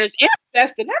happening here? There's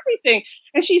incest and everything.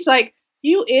 And she's like,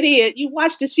 you idiot, you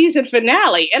watched the season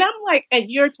finale. And I'm like,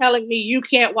 and you're telling me you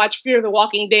can't watch Fear the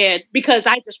Walking Dead because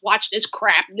I just watched this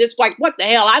crap. And it's like, what the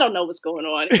hell? I don't know what's going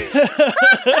on.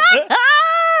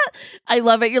 I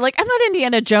love it. You're like, I'm not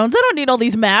Indiana Jones. I don't need all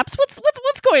these maps.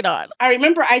 What's going on? I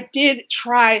remember I did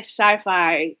try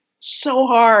sci-fi so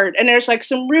hard. And there's like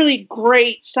some really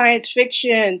great science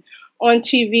fiction on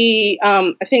TV.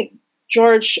 I think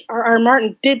George R.R.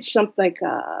 Martin did something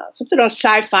on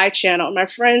Sci-Fi Channel. My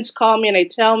friends call me and they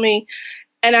tell me,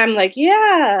 and I'm like,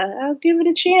 yeah, I'll give it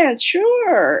a chance,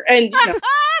 sure. And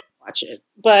watch it.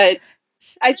 But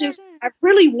I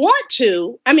really want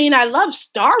to. I mean, I love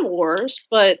Star Wars,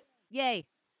 but yay,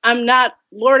 I'm not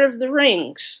Lord of the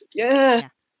Rings. Yeah.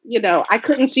 You know, I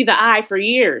couldn't see the eye for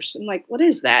years. I'm like, what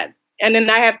is that? And then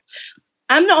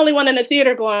I'm the only one in the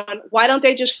theater going, why don't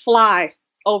they just fly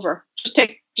over? Just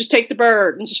take the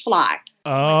bird and just fly.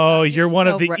 Oh, you're one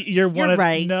so of the. right. You're one of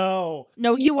right. No,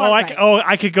 you are. Right.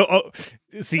 I could go. Oh,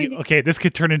 see, okay, this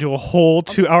could turn into a whole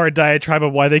 2-hour diatribe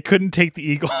of why they couldn't take the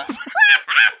Eagles.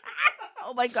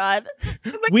 Oh my God!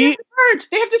 Like, they have the birds,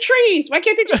 they have the trees. Why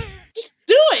can't they just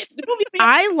do it? The movie.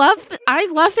 I love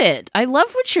it. I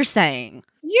love what you're saying.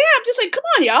 Yeah, I'm just like, come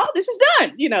on, y'all, this is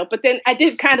done, you know. But then I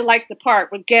did kind of like the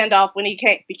part with Gandalf when he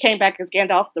came back as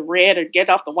Gandalf the Red or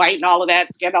Gandalf the White and all of that,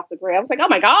 Gandalf the Gray. I was like, oh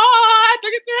my God,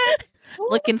 look at that.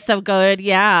 Looking so good,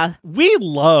 yeah. We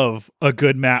love a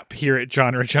good map here at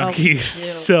Genre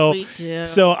Junkies. We do.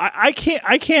 So I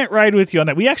can't ride with you on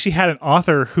that. We actually had an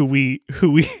author who we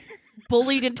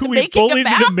bullied into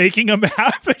making a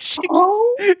map.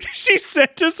 She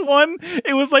sent us one.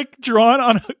 It was like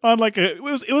drawn on like it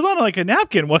was on like a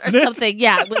napkin, wasn't it? Something.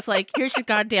 Yeah, it was like, here's your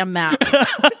goddamn map.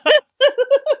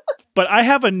 But I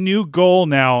have a new goal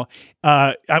now.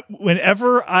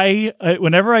 Whenever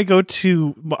I go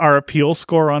to our appeal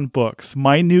score on books,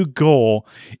 my new goal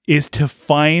is to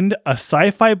find a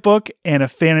sci-fi book and a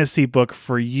fantasy book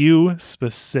for you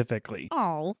specifically.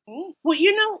 Oh, well,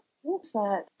 you know. What's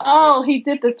that? Oh, he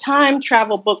did the time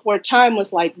travel book where time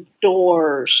was like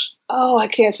doors. Oh, I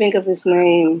can't think of his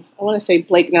name. I want to say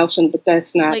Blake Nelson, but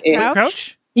that's not Blake it.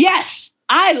 Crouch? Yes,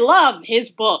 I love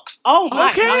his books. Oh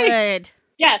my God. Good.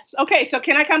 Yes. Okay, so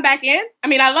can I come back in? I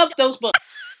mean, I love those books.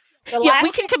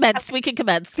 We can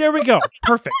commence. There we go.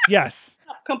 Perfect. Yes.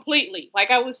 Completely.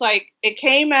 Like, I was like, it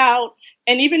came out,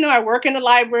 and even though I work in the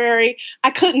library, I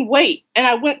couldn't wait. And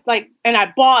I went and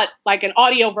I bought like an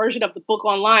audio version of the book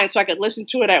online so I could listen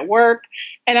to it at work.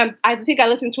 And I think I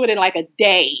listened to it in like a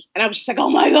day. And I was just like,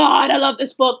 oh my God, I love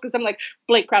this book. Because I'm like,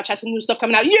 Blake Crouch has some new stuff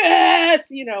coming out. Yes!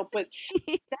 You know, but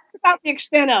that's about the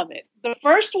extent of it. The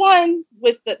first one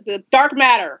with the Dark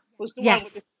Matter was the one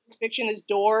with the fiction is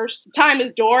doors. Time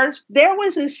is doors. There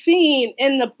was a scene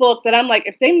in the book that I'm like,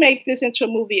 if they make this into a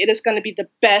movie, it is going to be the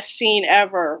best scene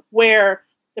ever, where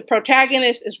the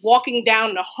protagonist is walking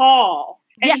down the hall.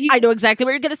 Yeah, I know exactly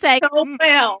what you're going to say. So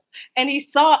well, and he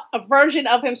saw a version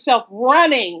of himself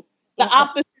running the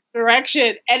opposite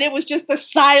direction, and it was just a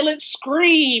silent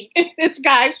scream in this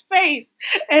guy's face.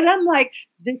 And I'm like,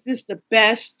 this is the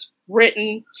best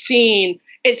written scene.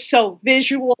 It's so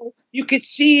visual. You could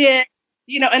see it.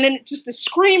 You know, and then just the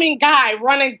screaming guy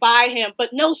running by him,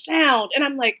 but no sound. And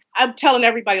I'm like, I'm telling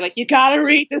everybody, like, you got to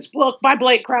read this book by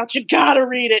Blake Crouch. You got to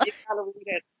read it. You got to read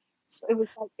it. So it was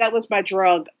like, that was my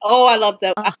drug. Oh, I love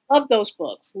them. I love those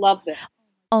books. Love them.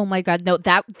 Oh my God, no,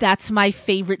 that's my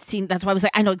favorite scene. That's why I was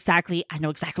like, I know exactly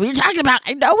what you're talking about.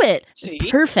 I know it.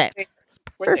 It's perfect. It's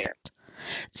perfect.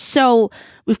 So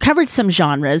we've covered some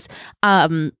genres.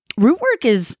 Rootwork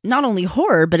is not only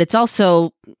horror, but it's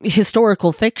also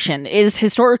historical fiction. Is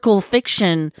historical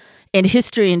fiction and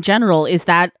history in general, is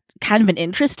that kind of an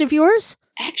interest of yours?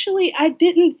 Actually, I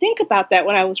didn't think about that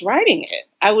when I was writing it.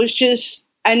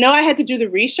 I know I had to do the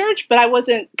research, but I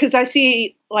wasn't, because I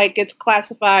see like it's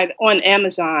classified on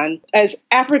Amazon as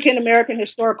African American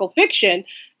historical fiction.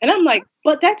 And I'm like,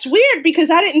 but that's weird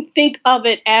because I didn't think of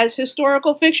it as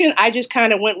historical fiction. I just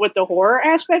kind of went with the horror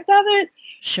aspect of it.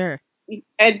 Sure.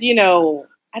 And,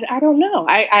 I don't know.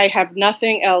 I have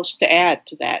nothing else to add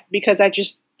to that because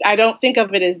I don't think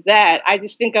of it as that. I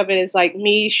just think of it as like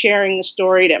me sharing the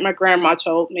story that my grandma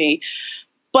told me.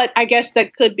 But I guess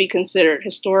that could be considered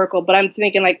historical. But I'm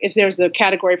thinking like if there's a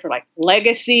category for like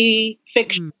legacy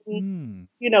fiction,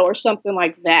 or something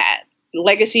like that,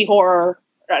 legacy horror,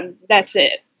 that's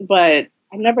it. But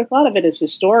I never thought of it as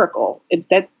historical.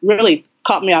 That really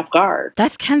caught me off guard.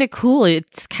 That's kind of cool.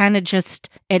 It's kind of just,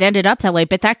 it ended up that way,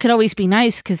 but that could always be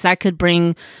nice because that could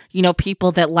bring,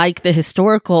 people that like the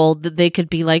historical, that they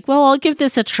could be like, well, I'll give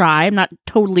this a try. I'm not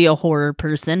totally a horror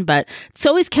person, but it's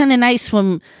always kind of nice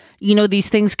when, these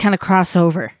things kind of cross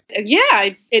over.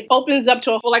 Yeah, it opens up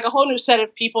to a whole new set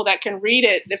of people that can read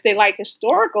it if they like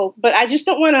historical. But I just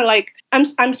don't want to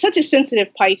I'm such a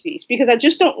sensitive Pisces because I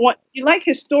just don't want, you like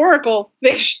historical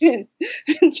fiction,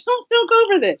 don't go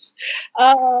over this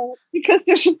because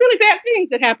there's some really bad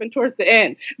things that happen towards the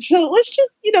end. So let's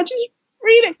just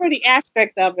read it for the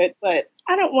aspect of it, but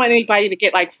I don't want anybody to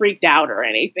get like freaked out or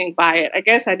anything by it. I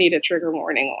guess I need a trigger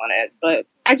warning on it, but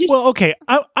okay.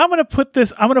 I'm gonna put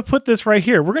this right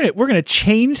here. We're gonna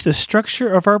change the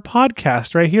structure of our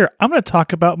podcast right here. I'm gonna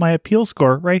talk about my appeal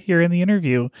score right here in the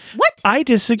interview. What? I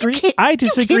disagree. I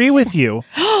disagree with you.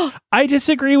 I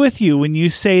disagree with you when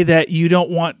you say that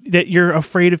you're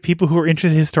afraid of people who are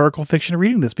interested in historical fiction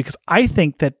reading this, because I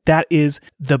think that is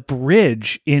the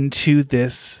bridge into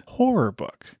this horror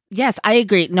book. Yes, I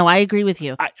agree. No, I agree with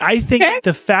you. I think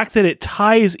the fact that it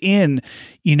ties in,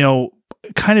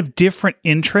 kind of different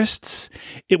interests,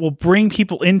 it will bring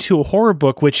people into a horror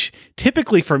book, which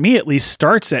typically, for me at least,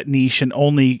 starts at niche and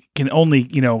can only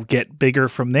get bigger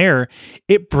from there.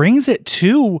 It brings it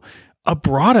to a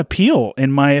broad appeal,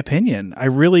 in my opinion. I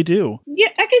really do.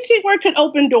 Yeah, I can see where it could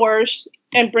open doors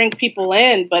and bring people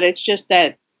in, but it's just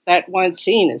that one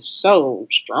scene is so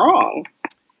strong.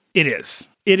 It is.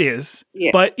 Yeah.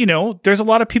 But, there's a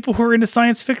lot of people who are into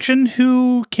science fiction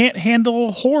who can't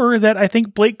handle horror that I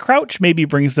think Blake Crouch maybe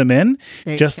brings them in.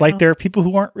 Just like there are people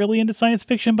who aren't really into science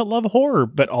fiction but love horror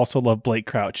but also love Blake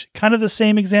Crouch. Kind of the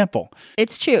same example.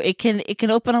 It's true. It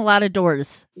can open a lot of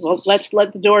doors. Well, let's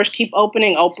let the doors keep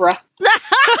opening, Oprah.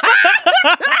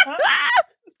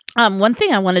 One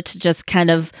thing I wanted to just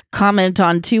kind of comment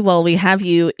on too while we have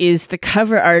you is the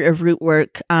cover art of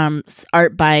Rootwork,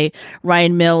 art by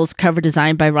Ryan Mills, cover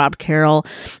design by Rob Carroll.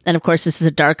 And of course, this is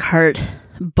a Dark Heart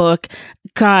book.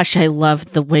 Gosh, I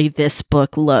love the way this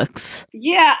book looks.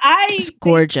 Yeah, it's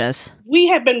gorgeous. We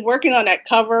have been working on that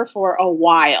cover for a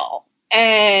while.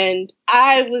 And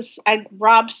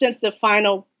Rob sent the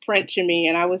final print to me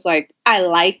and I was like, I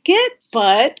like it,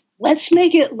 but let's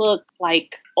make it look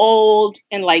like old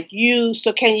and like used.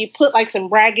 So can you put like some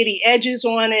raggedy edges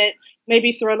on it?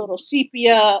 Maybe throw a little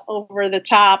sepia over the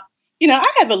top.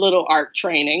 I have a little art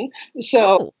training.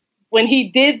 So when he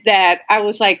did that, I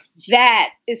was like,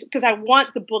 that is because I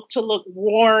want the book to look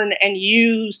worn and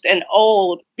used and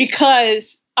old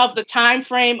because of the time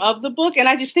frame of the book. And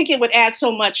I just think it would add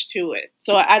so much to it.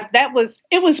 So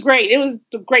it was great. It was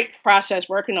a great process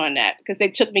working on that because they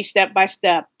took me step by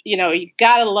step. You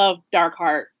gotta love Dark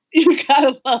Heart. You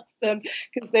gotta love them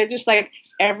because they're just like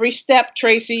every step,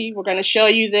 Tracy, we're going to show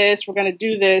you this. We're going to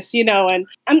do this, and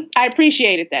I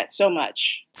appreciated that so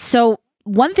much. So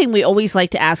one thing we always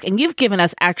like to ask, and you've given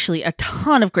us actually a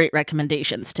ton of great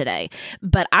recommendations today,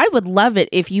 but I would love it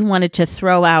if you wanted to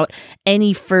throw out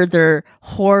any further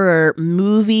horror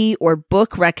movie or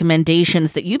book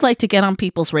recommendations that you'd like to get on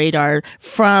people's radar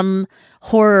from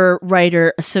Horror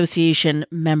Writer Association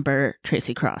member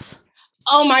Tracy Cross.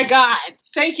 Oh my God.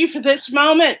 Thank you for this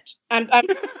moment. I'm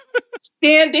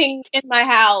standing in my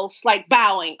house, like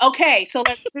bowing. Okay, so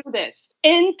let's do this.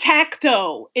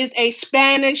 Intacto is a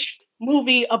Spanish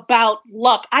movie about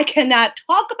luck. I cannot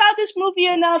talk about this movie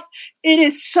enough. It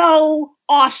is so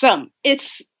awesome.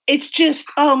 It's just,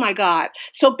 oh my God.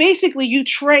 So basically you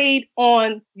trade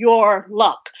on your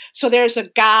luck. So there's a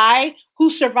guy who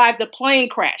survived the plane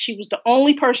crash. He was the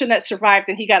only person that survived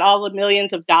and he got all the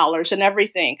millions of dollars and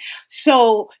everything.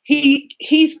 So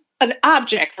he's an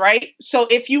object, right? So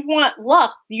if you want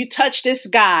luck, you touch this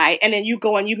guy and then you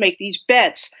go and you make these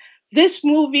bets This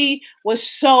movie was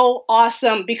so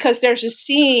awesome because there's a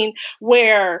scene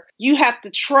where you have to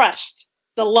trust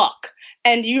the luck,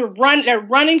 and they're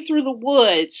running through the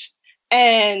woods,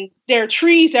 and there are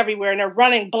trees everywhere, and they're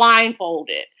running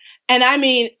blindfolded. And I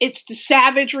mean, it's the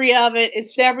savagery of it,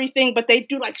 it's everything, but they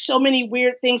do like so many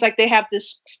weird things. Like they have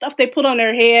this stuff they put on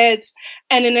their heads,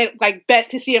 and then they like bet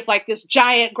to see if like this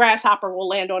giant grasshopper will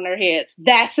land on their heads.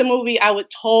 That's a movie I would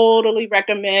totally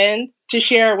recommend to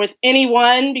share with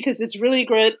anyone because it's really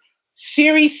good.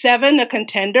 Series 7, The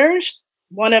Contenders,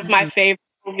 one of my favorite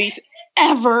movies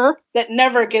ever that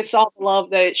never gets all the love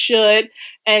that it should.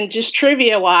 And just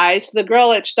trivia wise, the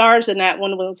girl that stars in that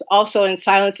one was also in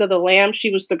Silence of the Lambs.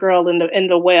 She was the girl in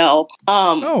the well.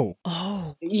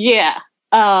 Yeah.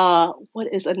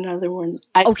 What is another one?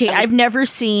 I've never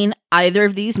seen either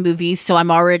of these movies, so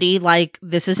I'm already like,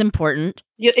 this is important.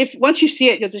 If once you see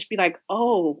it, you'll just be like,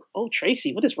 oh,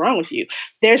 Tracy, what is wrong with you?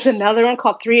 There's another one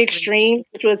called Three Extremes,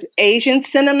 which was Asian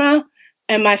cinema.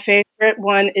 And my favorite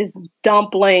one is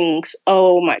Dumplings.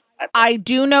 Oh my God. I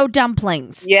do know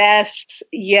Dumplings. Yes.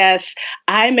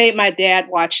 I made my dad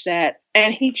watch that,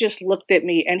 and he just looked at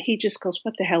me and he just goes,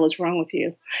 what the hell is wrong with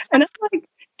you? And I'm like,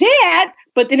 Dad.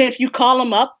 But then if you call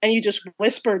him up and you just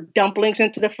whisper Dumplings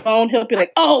into the phone, he'll be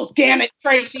like, oh, damn it,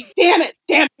 Tracy. Damn it.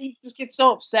 He just gets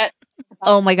so upset.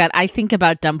 Oh my God. I think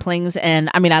about Dumplings, and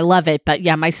I mean, I love it, but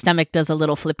yeah, my stomach does a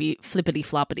little flippity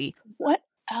floppity. What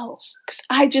else?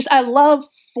 Because I love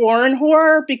foreign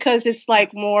horror because it's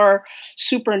like more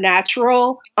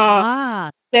supernatural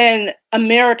than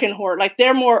American horror. Like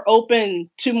they're more open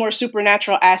to more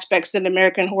supernatural aspects than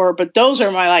American horror, but those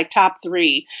are my like top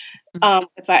 3.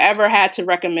 If I ever had to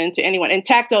recommend to anyone,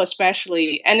 Intacto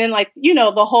especially. And then like,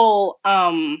 the whole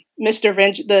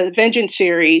the Vengeance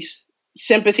series,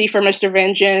 Sympathy for Mr.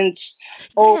 Vengeance.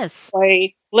 Yes.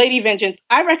 Lady Vengeance.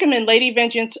 I recommend Lady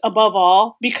Vengeance above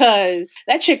all because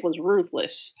that chick was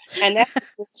ruthless. And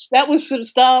that was some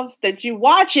stuff that you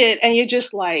watch it and you're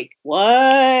just like,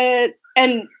 what?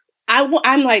 And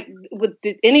I'm like,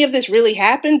 did any of this really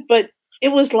happen? But it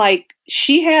was like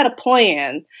she had a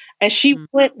plan and she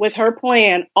went with her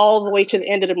plan all the way to the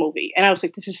end of the movie. And I was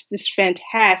like, this is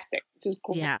fantastic. This is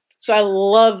cool. Yeah. So I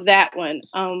love that one.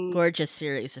 Gorgeous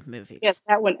series of movies. Yes,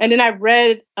 that one. And then I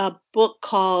read a book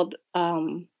called,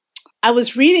 I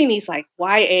was reading these like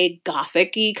YA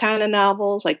Gothic-y kind of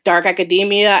novels, like Dark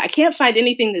Academia. I can't find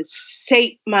anything that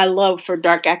sate my love for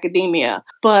Dark Academia.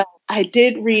 But I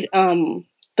did read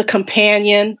The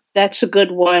Companion. That's a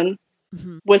good one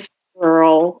with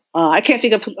girl. I can't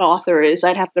think of who the author is.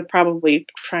 I'd have to probably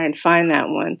try and find that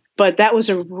one. But that was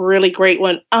a really great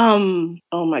one. Oh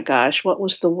my gosh, what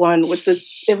was the one with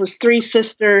it was 3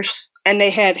 sisters and they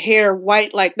had hair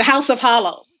white like The House of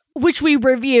Hollow. Which we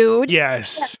reviewed.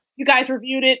 Yes. You guys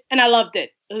reviewed it and I loved it.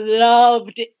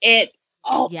 Loved it.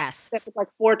 Oh, yes. That's like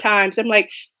 4 times. I'm like,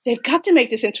 they've got to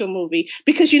make this into a movie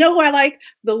because you know who I like?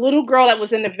 The little girl that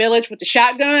was in the village with the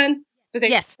shotgun. That they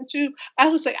went to. I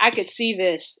was like, I could see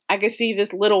this. I could see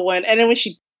this little one. And then when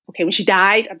she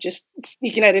died, I'm just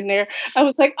sneaking that in there. I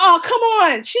was like, oh, come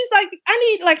on. She's like, I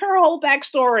need like her whole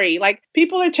backstory. Like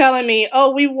people are telling me,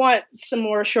 oh, we want some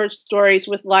more short stories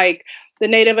with like the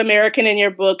Native American in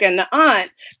your book and the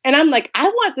aunt. And I'm like, I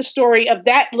want the story of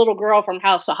that little girl from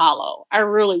House of Hollow. I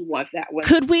really want that one.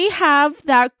 Could we have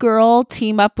that girl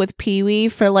team up with Pee-wee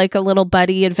for like a little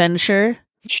buddy adventure?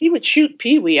 She would shoot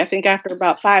Pee-wee, I think, after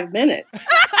about 5 minutes.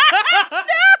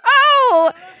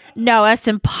 No, that's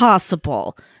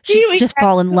impossible. She'd just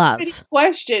fall in love.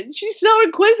 Question. She's so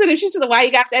inquisitive. She said, why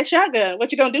you got that shotgun?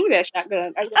 What you gonna do with that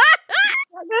shotgun?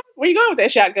 Where you going with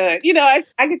that shotgun?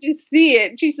 I could just see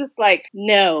it. She's just like,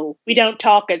 no, we don't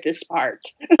talk at this part.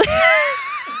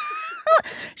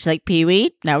 She's like,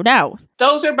 Pee-wee? No.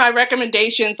 Those are my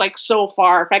recommendations, like, so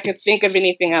far. If I could think of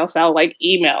anything else, I'll, like,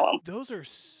 email them. Those are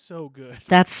so good.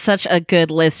 That's such a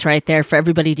good list right there for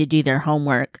everybody to do their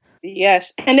homework.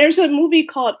 Yes. And there's a movie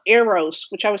called Eros,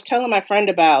 which I was telling my friend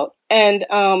about. And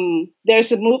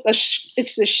there's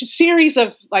it's a series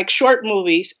of, like, short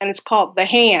movies, and it's called The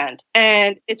Hand.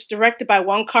 And it's directed by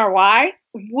Wong Kar-wai,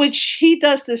 which he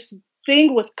does this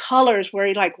thing with colors where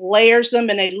he like layers them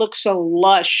and they look so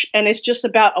lush, and it's just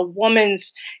about a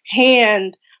woman's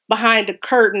hand behind a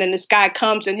curtain, and this guy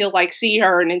comes and he'll like see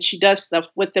her and then she does stuff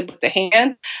with the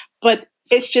hand, but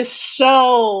it's just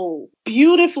so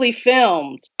beautifully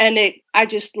filmed, and I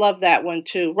just love that one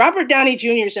too. Robert Downey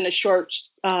Jr. is in the shorts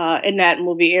in that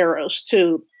movie Eros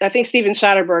too. I think Steven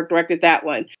Soderbergh directed that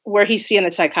one where he's seeing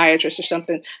a psychiatrist or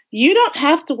something. You don't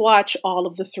have to watch all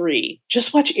of the 3.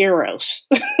 Just watch Eros.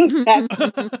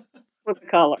 for the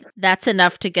color. That's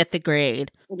enough to get the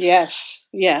grade. Yes,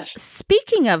 yes.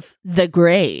 Speaking of the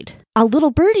grade, a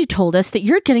little birdie told us that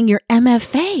you're getting your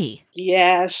MFA.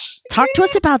 Yes. Talk to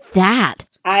us about that.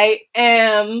 I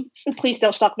am, please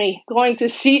don't stalk me, going to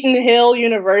Seton Hill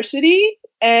University,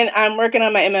 and I'm working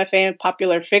on my MFA in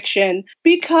popular fiction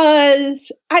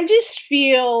because I just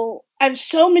feel I have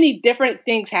so many different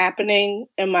things happening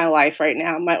in my life right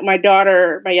now. My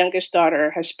daughter, my youngest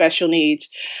daughter, has special needs.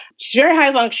 She's very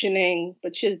high functioning,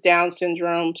 but she has Down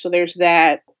syndrome, so there's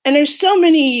that. And there's so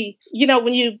many,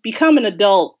 when you become an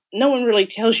adult, no one really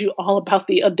tells you all about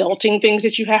the adulting things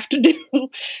that you have to do.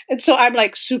 And so I'm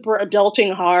like super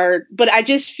adulting hard, but I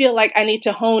just feel like I need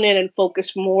to hone in and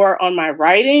focus more on my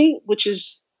writing, which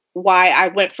is why I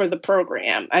went for the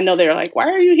program. I know they're like, why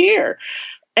are you here?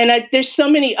 And there's so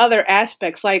many other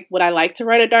aspects. Like, would I like to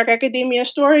write a dark academia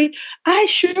story? I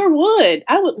sure would.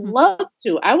 I would love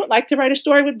to. I would like to write a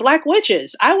story with Black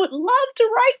witches. I would love to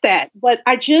write that. But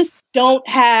I just don't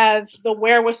have the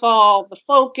wherewithal, the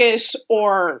focus,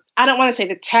 or I don't want to say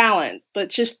the talent, but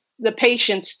just the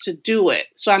patience to do it.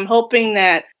 So I'm hoping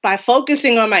that by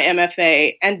focusing on my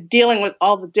MFA and dealing with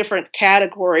all the different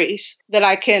categories that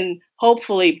I can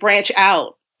hopefully branch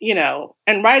out,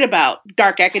 and write about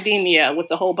dark academia with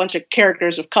a whole bunch of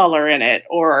characters of color in it,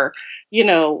 or,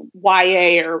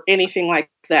 YA or anything like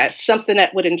that. Something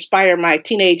that would inspire my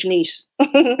teenage niece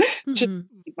to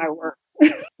read my work.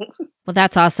 Well,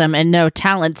 that's awesome. And no,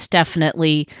 talent's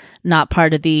definitely not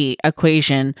part of the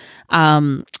equation.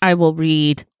 I will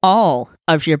read all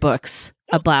of your books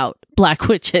about Black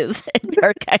witches and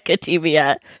dark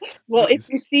academia. Well, if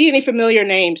you see any familiar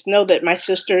names, know that my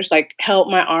sisters held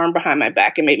my arm behind my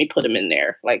back and made me put them in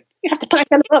there. Like, you have to put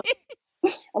them up.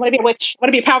 I want to be a witch. I want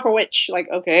to be a powerful witch. Like,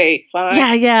 okay,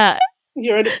 fine. Yeah.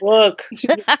 You're in the book.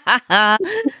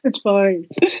 It's fine.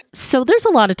 So there's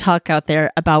a lot of talk out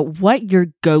there about what your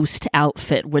ghost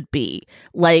outfit would be.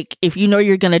 Like, if you know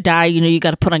you're going to die, you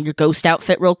got to put on your ghost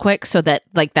outfit real quick so that,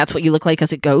 that's what you look like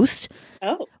as a ghost.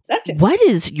 Oh, that's it. What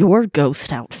is your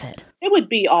ghost outfit? It would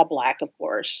be all Black, of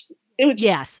course. It would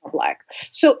be all Black.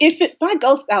 So my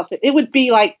ghost outfit, it would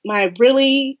be like my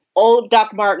really old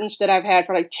Doc Martens that I've had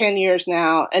for 10 years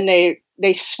now, and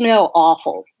they smell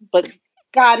awful, but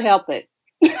God help it.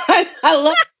 I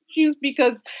love shoes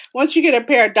because once you get a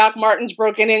pair of Doc Martens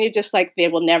broken in, you're just like, they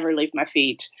will never leave my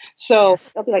feet. So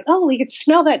I'll be like, oh, we could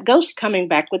smell that ghost coming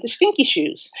back with the stinky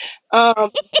shoes.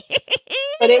 But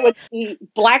it would be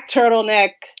Black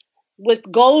turtleneck with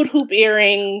gold hoop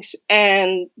earrings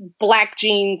and Black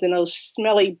jeans and those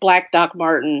smelly Black Doc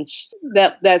Martens.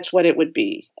 That's what it would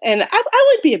be. And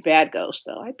I would be a bad ghost,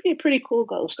 though. I'd be a pretty cool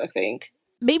ghost, I think.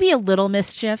 Maybe a little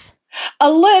mischief.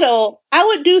 A little. I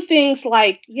would do things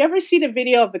like, you ever see the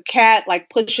video of the cat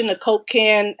pushing the Coke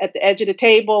can at the edge of the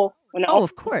table?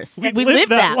 Of course. We live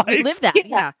that. We live that.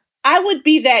 Yeah. I would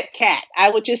be that cat. I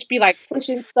would just be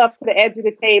pushing stuff to the edge of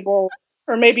the table,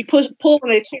 or maybe pulling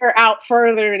a chair out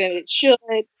further than it should.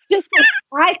 Just so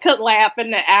I could laugh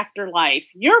in the afterlife.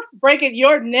 You're breaking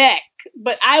your neck,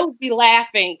 but I would be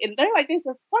laughing. And they're like, there's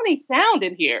a funny sound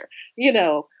in here.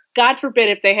 God forbid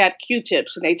if they had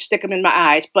Q-tips and they'd stick them in my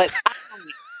eyes, but I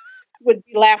would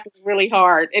be laughing really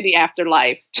hard in the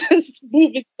afterlife, just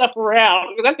moving stuff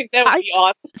around, because I think that would be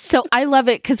awesome. So I love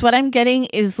it, because what I'm getting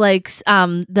is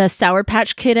the Sour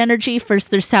Patch Kid energy. First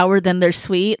they're sour, then they're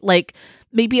sweet.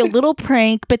 Maybe a little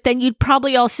prank, but then you'd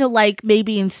probably also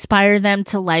maybe inspire them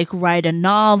to write a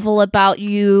novel about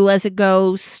you as a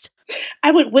ghost.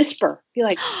 I would whisper, be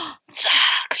like,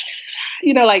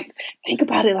 think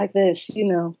about it like this,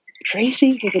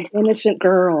 Tracy was an innocent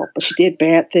girl, but she did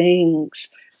bad things.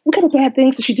 What kind of bad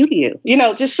things did she do to you?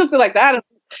 Just something like that.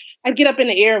 I'd get up in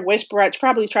the air and whisper. I'd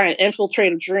probably try and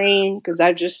infiltrate a dream,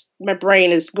 because my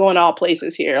brain is going all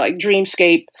places here,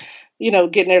 dreamscape,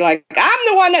 getting there I'm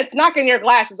the one that's knocking your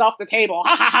glasses off the table.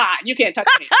 Ha ha ha. You can't touch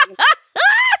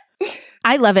me.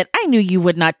 I love it. I knew you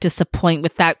would not disappoint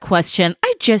with that question.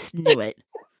 I just knew it.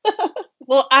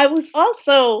 Well, I'm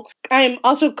also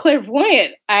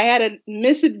clairvoyant. I had a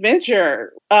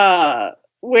misadventure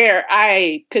where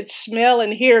I could smell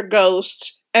and hear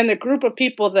ghosts, and the group of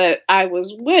people that I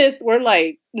was with were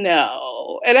like,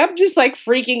 no. And I'm just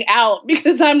freaking out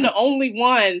because I'm the only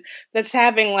one that's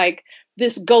having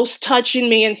this ghost touching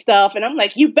me and stuff. And I'm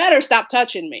like, you better stop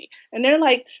touching me. And they're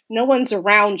like, no one's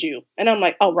around you. And I'm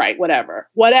like, oh, right, whatever,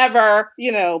 but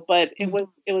it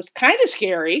was kind of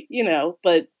scary,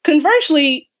 but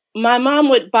conversely, my mom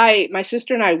would buy my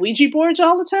sister and I Ouija boards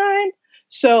all the time.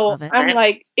 So I'm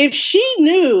like, if she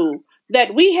knew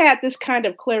that we had this kind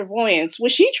of clairvoyance,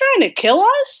 was she trying to kill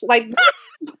us? What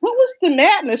was the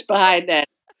madness behind that?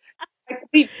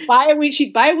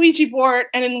 She'd buy a Ouija board,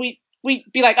 and then we'd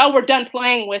be like, oh, we're done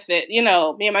playing with it. You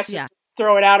know, me and my sister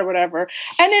throw it out or whatever.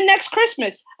 And then next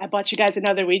Christmas, I bought you guys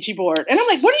another Ouija board. And I'm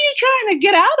like, what are you trying to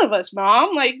get out of us,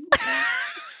 Mom? Like,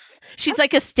 she's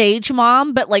like a stage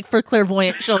mom, but like for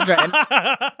clairvoyant children.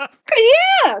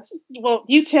 Yeah. Well,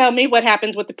 you tell me what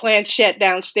happens with the planchette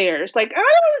downstairs. Like,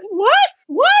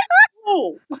 what?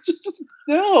 No.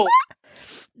 No.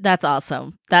 That's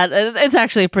awesome. It's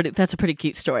actually that's a pretty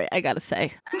cute story, I gotta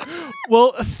say.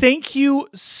 Well, thank you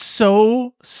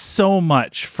so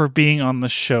much for being on the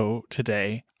show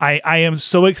today. I am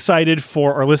so excited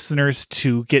for our listeners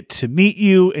to get to meet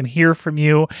you and hear from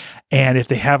you. And if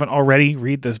they haven't already,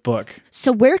 read this book.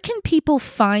 So where can people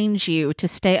find you to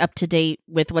stay up to date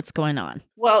with what's going on?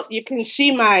 Well, you can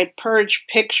see my purge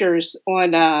pictures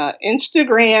on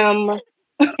Instagram.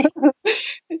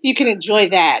 You can enjoy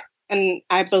that. And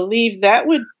I believe that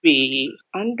would be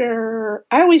under,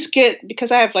 I always get,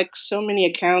 because I have like so many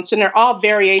accounts, and they're all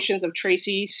variations of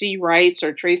Tracy C. Writes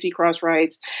or Tracy Cross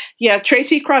Writes. Yeah,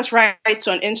 Tracy Cross Writes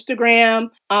on Instagram.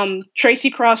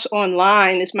 Tracy Cross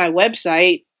Online is my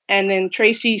website. And then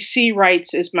Tracy C.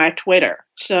 Writes is my Twitter.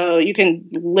 So you can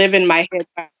live in my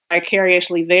head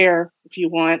vicariously there if you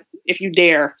want, if you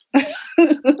dare.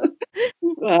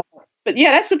 But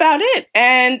yeah, that's about it.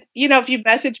 And, you know, if you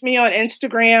message me on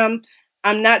Instagram,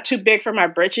 I'm not too big for my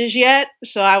britches yet.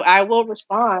 So I will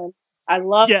respond. I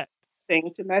love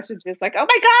things to messages like, oh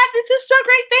my God, this is so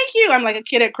great. Thank you. I'm like a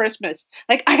kid at Christmas.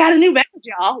 Like, I got a new message,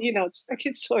 y'all. You know, just I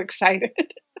get so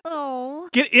excited. Oh,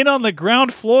 get in on the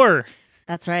ground floor.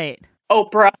 That's right.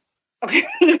 Oprah. Okay.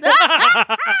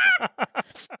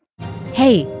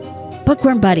 Hey,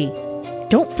 Bookworm Buddy,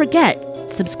 don't forget,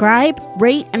 subscribe,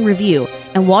 rate, and review.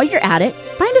 And while you're at it,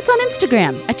 find us on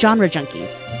Instagram at Genre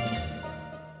Junkies.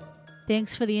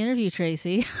 Thanks for the interview,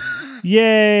 Tracy.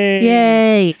 Yay!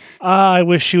 Yay! I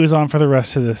wish she was on for the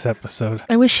rest of this episode.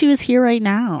 I wish she was here right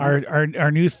now.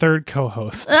 Our new third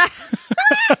co-host.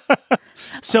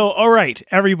 So, all right,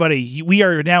 everybody, we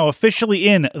are now officially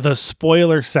in the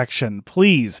spoiler section.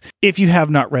 Please, if you have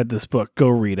not read this book, go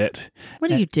read it.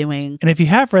 What are you doing? And if you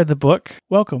have read the book,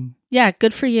 welcome. Yeah,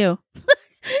 good for you.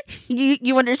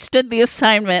 You understood the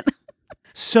assignment.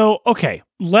 So, okay,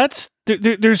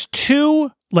 there's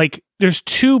two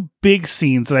big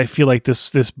scenes that I feel like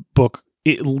this book,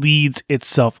 it leads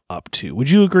itself up to. Would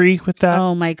you agree with that?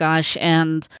 Oh my gosh.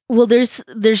 And well, there's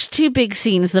two big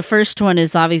scenes. The first one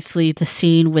is obviously the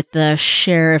scene with the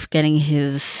sheriff getting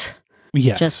his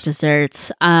just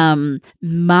desserts.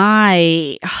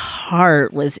 My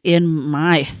heart was in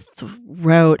my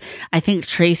throat. I think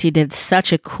Tracy did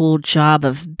such a cool job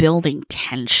of building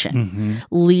tension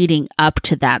leading up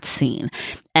to that scene.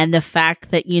 And the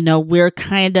fact that, you know, we're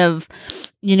kind of,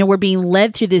 you know, we're being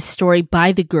led through this story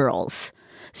by the girls.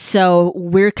 So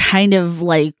we're kind of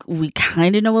like, we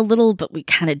kind of know a little, but we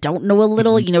kind of don't know a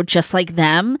little, you know, just like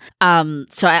them.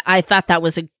 So I thought that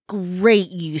was a great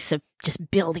use of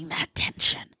just building that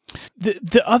tension.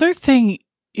 The other thing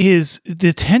is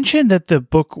the tension that the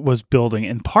book was building,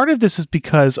 and part of this is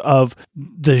because of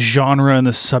the genre and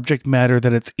the subject matter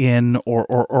that it's in,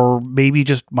 or maybe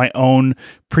just my own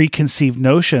preconceived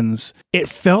notions. It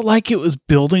felt like it was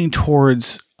building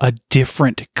towards a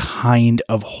different kind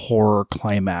of horror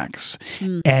climax.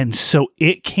 And so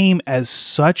it came as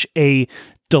such a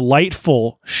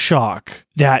delightful shock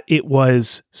that it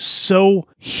was so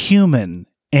human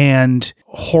and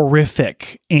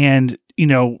horrific and, you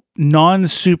know,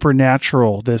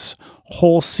 non-supernatural, this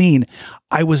whole scene.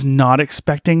 I was not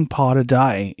expecting Pa to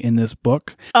die in this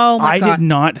book. Oh my God. I did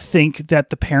not think that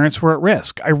the parents were at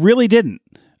risk. I really didn't.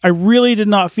 I really did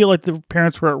not feel like the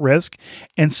parents were at risk.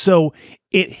 And so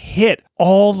it hit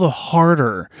all the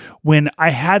harder when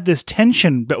I had this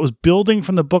tension that was building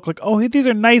from the book. Like, oh, these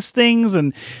are nice things.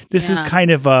 And this is kind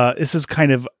of,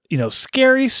 you know,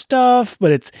 scary stuff,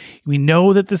 but we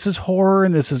know that this is horror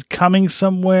and this is coming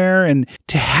somewhere, and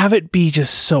to have it be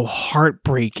just so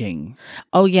heartbreaking.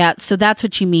 Oh yeah. So that's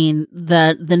what you mean.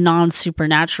 The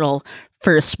non-supernatural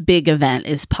first big event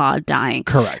is Pa dying.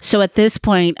 Correct. So at this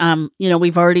point, you know,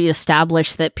 we've already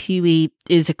established that Pee-wee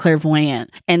is a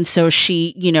clairvoyant. And so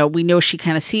she, you know, we know she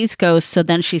kind of sees ghosts. So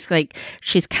then she's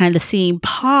kind of seeing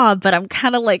Pa, but I'm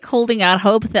kind of like holding out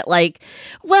hope that like,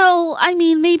 well, I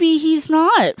mean, maybe he's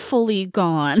not fully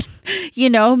gone. You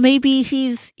know, maybe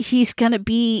he's gonna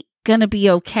be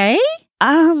okay.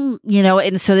 You know,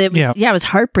 and so it was, it was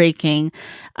heartbreaking,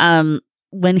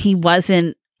 when he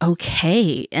wasn't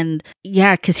okay. And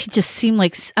yeah, because he just seemed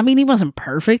like, I mean, he wasn't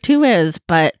perfect, who is,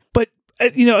 but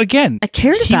you know, again, I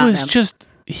cared about him.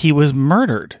 He was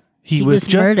murdered. He was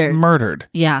just murdered.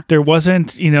 Yeah. There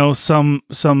wasn't,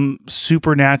 some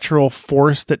supernatural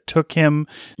force that took him.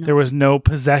 No. There was no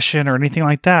possession or anything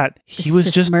like that. He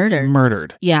was just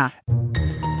murdered. Yeah.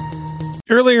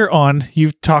 Earlier on,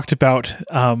 you've talked about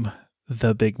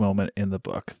the big moment in the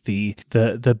book, the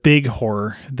big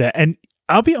horror and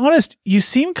I'll be honest, you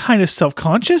seem kind of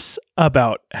self-conscious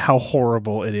about how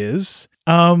horrible it is.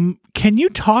 Can you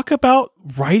talk about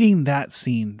writing that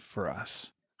scene for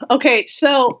us? Okay,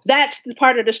 so that's the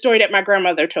part of the story that my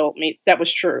grandmother told me that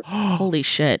was true. Holy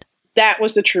shit. That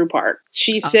was the true part.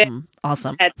 She said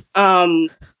awesome. That,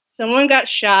 someone got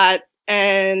shot,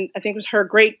 and I think it was her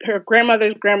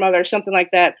grandmother's grandmother or something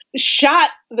like that, shot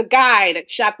the guy that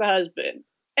shot the husband.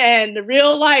 And in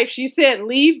real life, she said,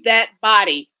 leave that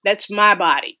body. That's my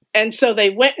body. And so they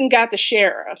went and got the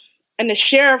sheriff. And the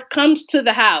sheriff comes to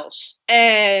the house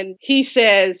and he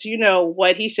says,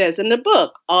 what he says in the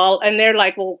book. And they're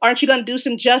like, well, aren't you going to do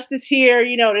some justice here?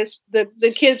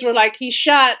 The kids were like, he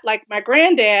shot like my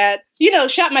granddad,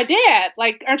 shot my dad.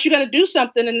 Like, aren't you going to do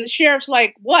something? And the sheriff's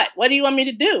like, what? What do you want me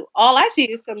to do? All I see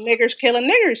is some niggers killing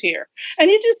niggers here. And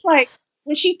you're just like,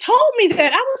 when she told me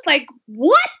that, I was like,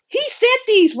 what? He said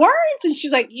these words? And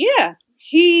she's like, yeah,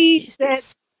 he said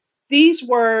these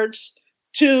words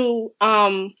to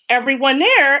everyone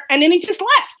there, and then he just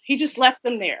left. He just left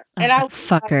them there. Oh, and I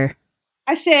fucker.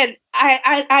 I said,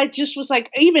 I just was like,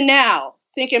 even now,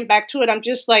 thinking back to it, I'm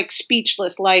just like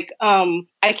speechless. Like,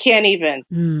 I can't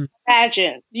even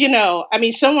imagine,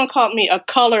 someone called me a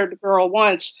colored girl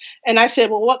once, and I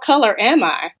said, well, what color am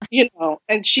I?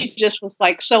 And she just was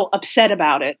like so upset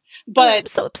about it. But I'm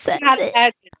so upset. Not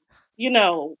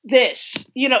imagine,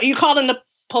 this, you call in the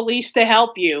police to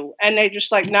help you, and they're just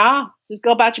like, nah, just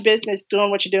go about your business doing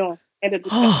what you're doing.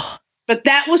 But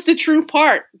that was the true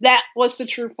part. That was the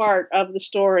true part of the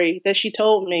story that she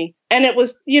told me. And it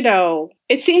was,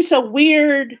 it seems so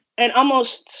weird and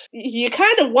almost you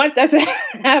kind of want that to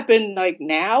happen like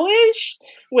now-ish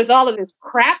with all of this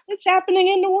crap that's happening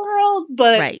in the world.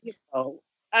 But, right.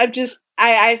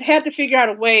 I've had to figure out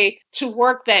a way to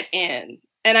work that in.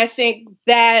 And I think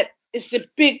that is the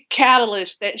big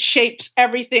catalyst that shapes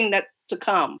everything that's to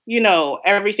come.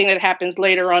 Everything that happens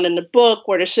later on in the book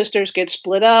where the sisters get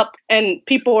split up and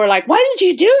people were like, why did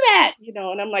you do that?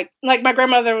 And I'm like my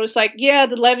grandmother was like, yeah,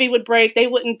 the levee would break. They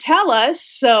wouldn't tell us.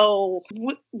 So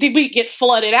did we get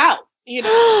flooded out?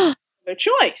 Their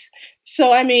choice.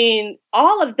 So,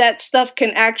 all of that stuff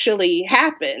can actually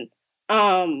happen.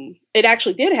 It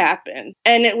actually did happen.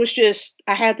 And it was just,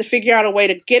 I had to figure out a way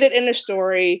to get it in the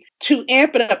story to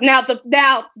amp it up. Now,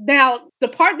 the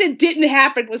part that didn't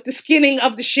happen was the skinning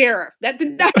of the sheriff. That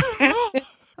did not happen.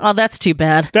 Oh, that's too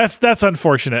bad. That's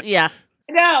unfortunate. Yeah.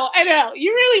 I know.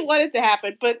 You really want it to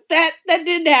happen, but that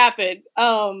didn't happen.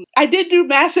 I did do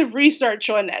massive research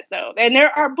on that, though. And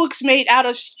there are books made out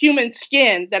of human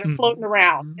skin that are floating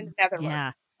around in the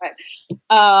Netherlands.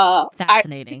 Yeah.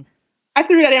 Fascinating. I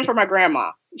threw that in for my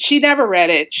grandma. She never read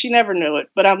it. She never knew it.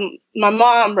 But my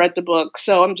mom read the book,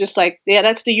 so I'm just like, yeah,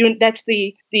 that's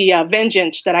the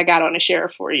vengeance that I got on the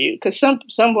sheriff for you. Because one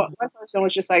person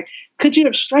was just like, could you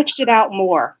have stretched it out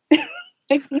more?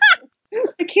 I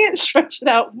can't stretch it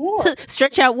out more.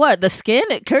 Stretch out what? The skin?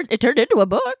 It turned into a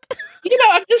book.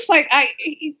 I'm just like,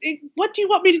 what do you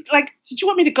want me to, like, did you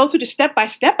want me to go through the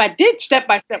step-by-step? I did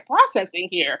step-by-step processing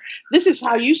here. This is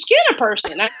how you skin a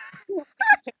person. I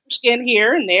skin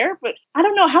here and there, but I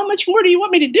don't know, how much more do you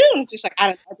want me to do? And just like,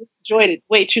 I just enjoyed it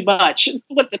way too much.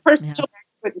 What the person told me,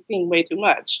 I enjoyed the scene way too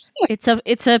much.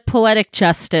 It's a poetic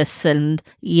justice, and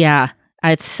yeah,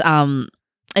 it's a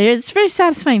very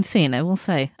satisfying scene, I will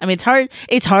say.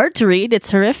 It's hard to read.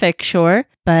 It's horrific, sure,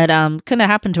 but couldn't have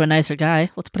happened to a nicer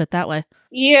guy. Let's put it that way.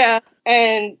 Yeah,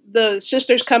 and the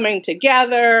sisters coming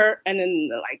together, and then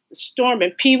the Storm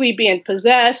and Pee-wee being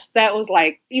possessed. That was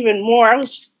like even more.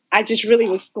 I just really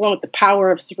was going with the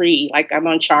power of 3, like I'm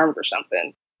on Charmed or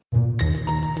something.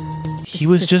 He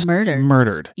was just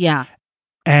murdered. Yeah,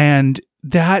 and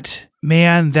that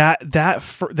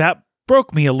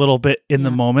broke me a little bit in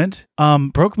the moment.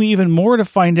 Broke me even more to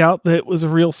find out that it was a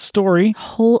real story.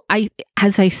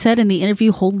 As I said in the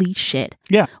interview, holy shit.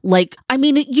 Yeah.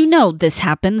 This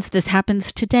happens. This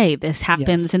happens today. This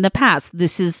happens in the past.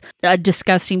 This is a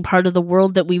disgusting part of the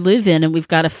world that we live in, and we've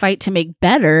got to fight to make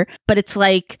better. But it's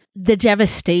like the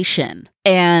devastation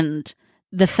and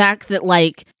the fact that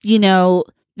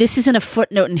this isn't a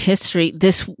footnote in history.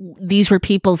 These were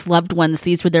people's loved ones.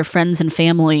 These were their friends and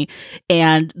family.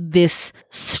 And this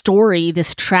story,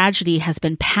 this tragedy has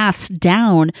been passed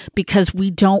down because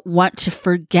we don't want to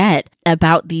forget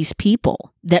about these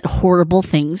people, that horrible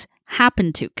things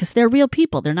happened to, because they're real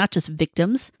people. They're not just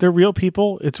victims. They're real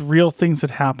people. It's real things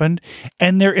that happened.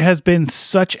 And there has been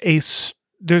such a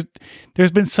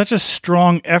there's been such a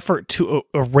strong effort to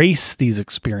erase these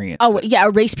experiences. Oh, yeah,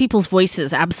 erase people's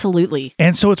voices. Absolutely.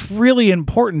 And so it's really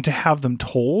important to have them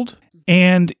told.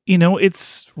 And,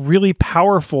 it's really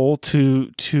powerful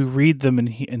to read them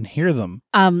and hear them.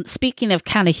 Speaking of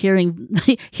kind of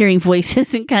hearing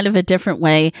voices in kind of a different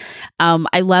way,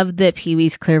 I love that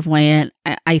Pee-wee's clairvoyant.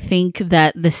 I think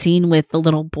that the scene with the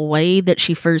little boy that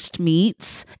she first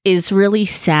meets is really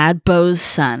sad, Bo's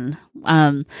son.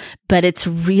 But it's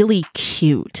really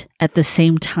cute at the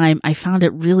same time. I found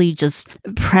it really just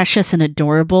precious and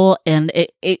adorable, and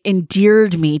it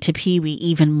endeared me to Pee-wee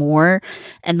even more.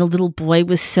 And the little boy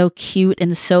was so cute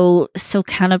and so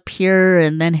kind of pure.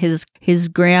 And then his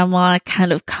grandma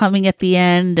kind of coming at the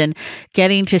end and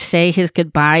getting to say his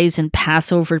goodbyes and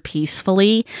pass over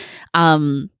peacefully.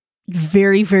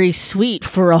 Very, very sweet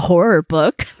for a horror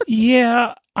book.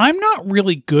 Yeah. I'm not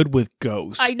really good with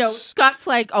ghosts. I know. Scott's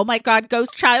like, oh my God,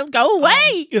 ghost child, go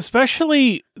away.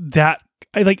 Especially that,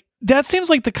 that seems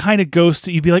like the kind of ghost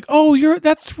that you'd be like, oh,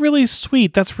 that's really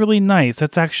sweet. That's really nice.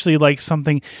 That's actually like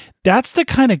something. That's the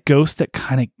kind of ghost that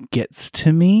kind of gets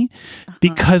to me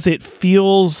because it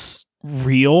feels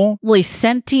real. Well, he's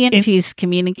sentient. He's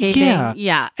communicating.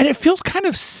 Yeah. And it feels kind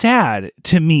of sad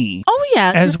to me. Oh,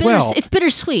 yeah. Well. It's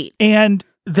bittersweet. And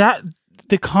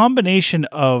the combination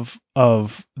of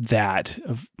that,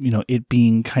 it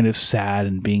being kind of sad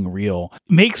and being real,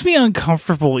 makes me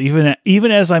uncomfortable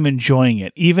even as I'm enjoying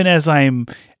it, even as I'm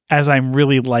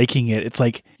really liking it. It's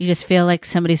like you just feel like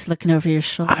somebody's looking over your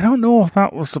shoulder. I don't know if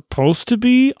that was supposed to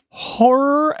be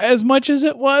horror as much as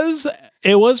it was.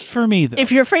 It was for me, though.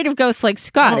 If you're afraid of ghosts like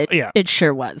Scott, it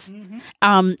sure was.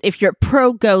 Mm-hmm. If you're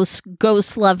pro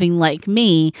ghost loving like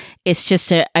me, it's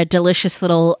just a delicious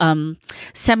little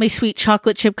semi-sweet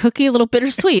chocolate chip cookie, a little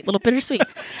bittersweet.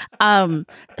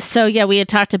 So yeah, we had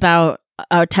touched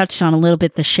on a little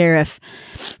bit the sheriff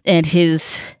and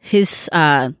his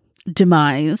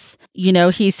demise.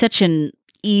 He's such an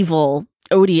evil,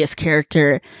 odious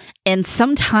character, and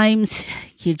sometimes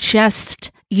you just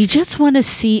want to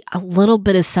see a little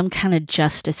bit of some kind of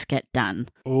justice get done.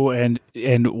 Oh, and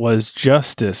was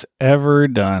justice ever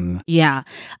done? Yeah.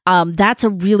 That's a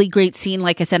really great scene.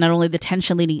 Like I said, not only the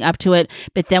tension leading up to it,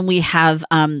 but then we have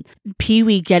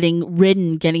Pee-wee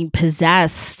getting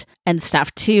possessed and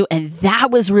stuff too. And that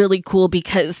was really cool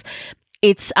because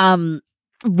it's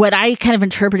what I kind of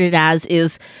interpreted as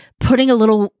is putting a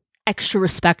little extra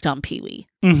respect on Pee-wee.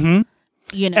 Mm-hmm.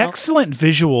 Excellent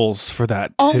visuals for that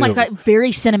too. Oh my God,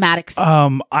 very cinematic.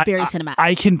 Very cinematic.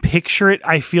 I can picture it.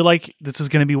 I feel like this is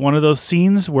going to be one of those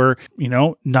scenes where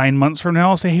 9 months from now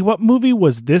I'll say, "Hey, what movie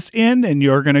was this in?" And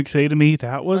you're going to say to me,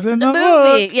 "That was in the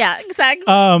movie." Book. Yeah, exactly.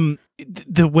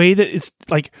 The way that it's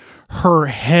like her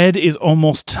head is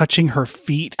almost touching her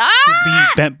feet, being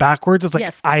bent backwards. It's like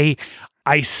yes.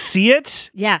 I see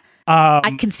it. Yeah.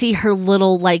 I can see her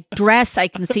little dress. I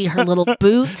can see her little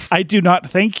boots. I do not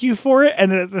thank you for it.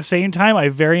 And at the same time, I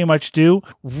very much do.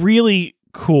 Really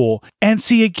cool. And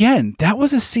see, again, that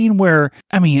was a scene where,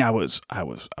 I was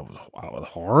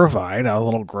horrified. I was a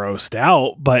little grossed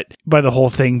out by the whole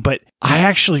thing, but I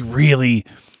actually really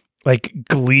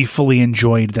gleefully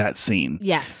enjoyed that scene.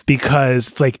 Yes. Because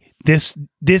it's like, this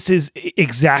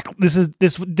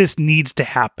needs to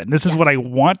happen. This is what I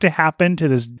want to happen to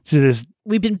this.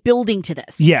 We've been building to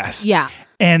this. Yes. Yeah.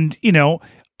 And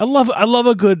I love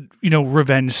a good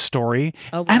revenge story.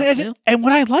 Oh, and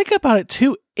what I like about it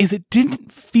too is it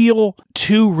didn't feel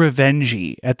too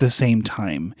revengey at the same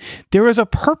time. There was a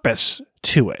purpose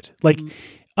to it.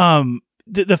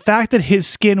 The fact that his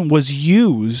skin was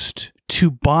used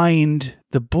to bind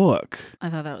the book. I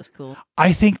thought that was cool.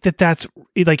 I think that's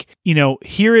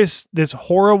here is this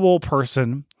horrible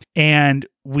person, and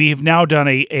we've now done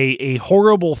a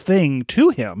horrible thing to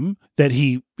him that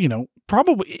he,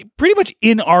 probably pretty much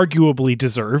inarguably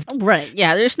deserved. Right.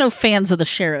 Yeah. There's no fans of the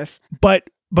sheriff. But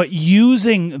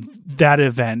using that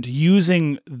event,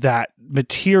 using that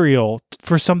material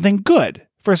for something good,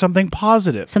 for something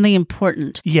positive. Something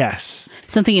important. Yes.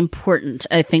 Something important,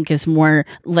 I think, is more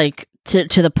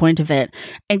to the point of it.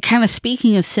 And kind of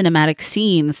speaking of cinematic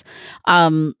scenes,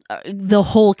 the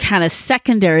whole kind of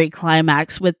secondary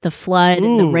climax with the flood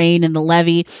and the rain and the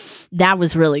levee, that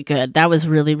was really good. That was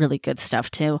really, really good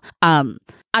stuff too.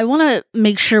 I want to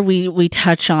make sure we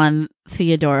touch on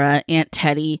Theodora, Aunt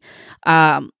Teddy.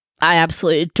 I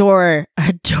absolutely adore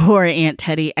Aunt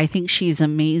Teddy. I think she's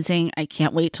amazing. I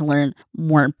can't wait to learn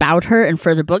more about her in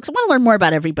further books. I want to learn more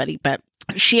about everybody, but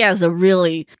she has a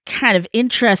really kind of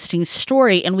interesting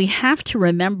story. And we have to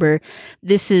remember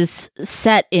this is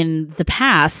set in the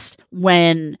past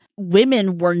when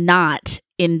women were not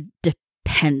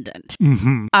independent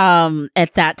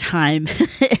at that time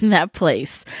in that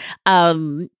place.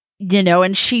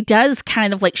 And she does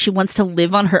kind of like, she wants to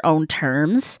live on her own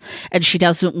terms, and she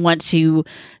doesn't want to,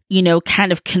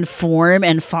 kind of conform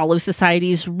and follow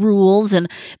society's rules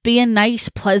and be a nice,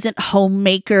 pleasant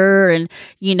homemaker and,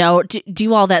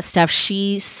 do all that stuff.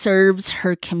 She serves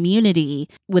her community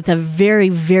with a very,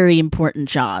 very important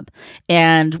job.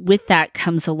 And with that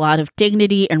comes a lot of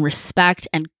dignity and respect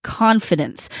and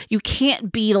confidence. You can't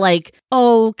be like,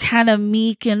 oh, kind of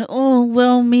meek and, oh,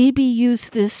 well, maybe use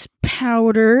this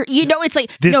powder. It's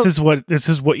like, this is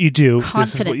what you do.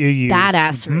 Confidence, this is what you use.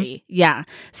 Badassery. Yeah.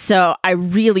 So I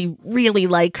really, really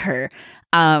like her.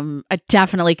 I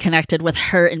definitely connected with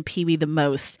her and Pee-wee the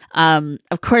most.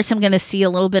 Of course, I'm going to see a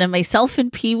little bit of myself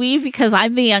in Pee-wee because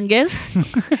I'm the youngest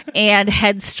and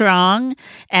headstrong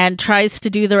and tries to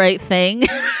do the right thing.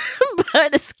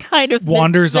 But it's kind of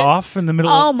wanders off in the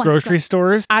middle of grocery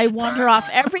stores. I wander off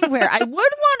everywhere. I would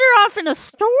wander off in a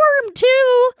storm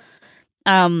too.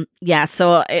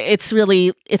 So it's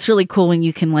really cool when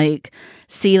you can like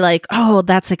see like, oh,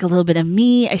 that's like a little bit of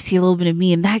me. I see a little bit of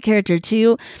me in that character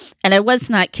too. And I was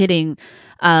not kidding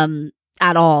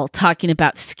at all talking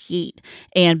about Skeet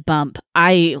and Bump.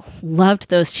 I loved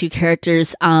those two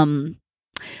characters.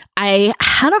 I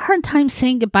had a hard time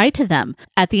saying goodbye to them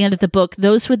at the end of the book.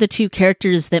 Those were the two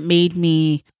characters that made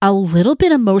me a little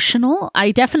bit emotional.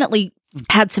 I definitely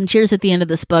had some tears at the end of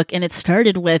this book, and it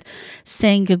started with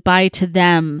saying goodbye to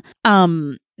them.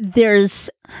 There's,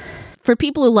 for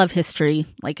people who love history,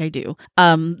 like I do,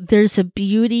 there's a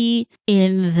beauty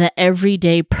in the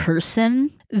everyday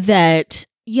person that,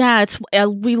 yeah,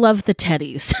 we love the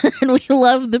Teddies and we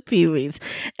love the Pee-wees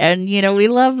and, we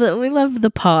love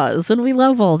the Paws and we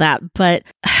love all that. But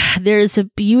there's a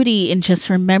beauty in just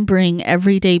remembering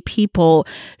everyday people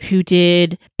who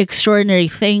did extraordinary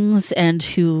things and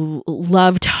who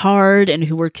loved hard and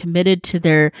who were committed to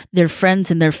their friends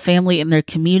and their family and their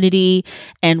community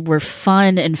and were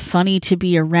fun and funny to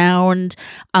be around.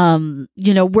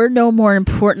 We're no more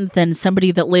important than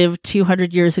somebody that lived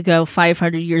 200 years ago,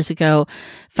 500 years ago,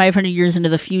 500 years into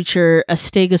the future, a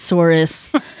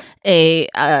stegosaurus, a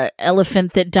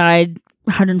elephant that died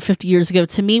 150 years ago.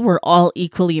 To me, we're all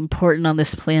equally important on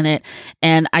this planet.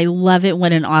 And I love it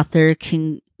when an author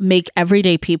can make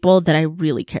everyday people that I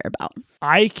really care about.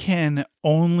 I can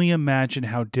only imagine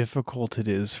how difficult it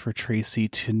is for Tracy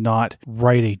to not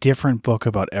write a different book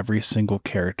about every single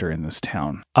character in this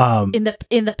town. In the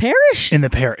parish? In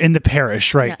the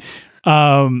parish, right.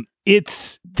 Yeah.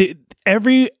 It's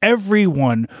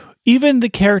everyone, even the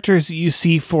characters you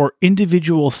see for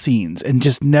individual scenes and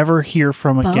just never hear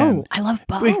from again. I love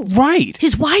Bo. Right.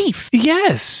 His wife.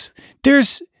 Yes.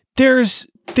 There's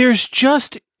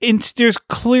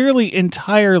clearly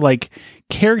entire like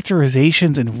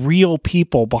characterizations and real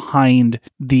people behind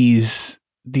these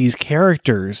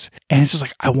characters. And it's just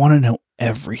like, I want to know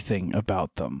everything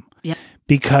about them. Yeah.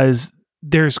 Because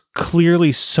there's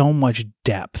clearly so much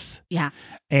depth. Yeah.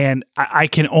 And I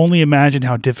can only imagine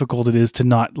how difficult it is to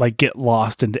not like get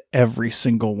lost into every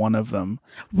single one of them.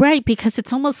 Right, because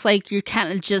it's almost like you're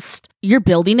kind of you're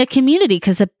building a community,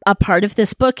 because a part of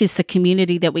this book is the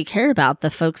community that we care about, the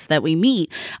folks that we meet.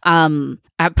 And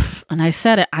I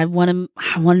said it, I want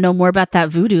to know more about that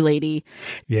voodoo lady.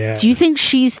 Yeah. Do you think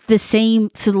she's the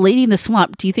same? So the lady in the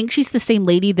swamp, do you think she's the same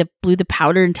lady that blew the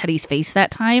powder in Teddy's face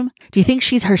that time? Do you think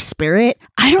she's her spirit?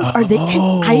 I don't. Are they?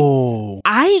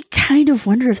 I kind of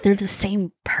wonder if they're the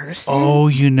same person. Oh,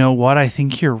 you know what? I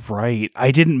think you're right.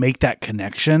 I didn't make that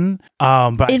connection.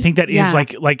 But I think that is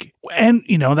like, and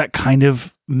that kind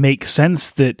of makes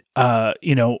sense that,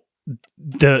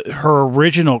 her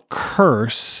original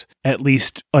curse, at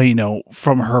least,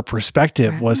 from her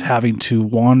perspective, was having to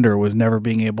wander, was never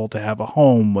being able to have a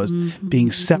home, was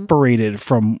being separated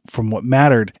from what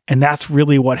mattered. And that's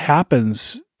really what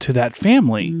happens to that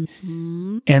family.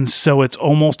 Mm-hmm. And so it's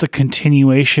almost a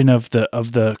continuation of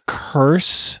the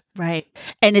curse. Right.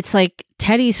 And it's like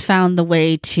Teddy's found the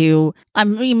way to,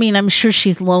 I'm sure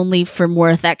she's lonely for more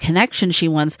of that connection she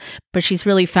wants, but she's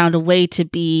really found a way to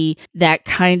be that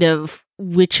kind of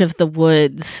Witch of the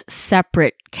Woods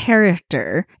separate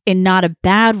character in not a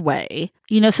bad way.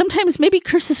 Sometimes maybe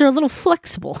curses are a little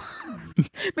flexible.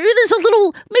 maybe there's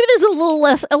a little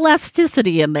less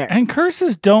elasticity in there. And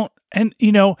curses don't, and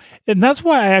that's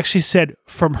why I actually said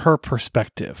from her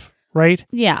perspective. Right?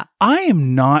 Yeah. I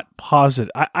am not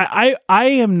positive. I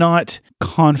am not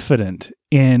confident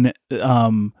in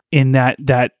in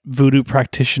that voodoo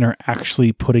practitioner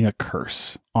actually putting a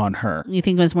curse on her. You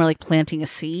think it was more like planting a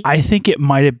seed? I think it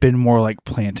might have been more like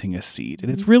planting a seed.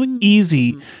 And it's really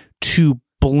easy to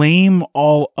blame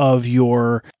all of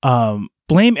your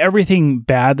blame everything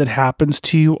bad that happens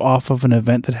to you off of an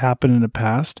event that happened in the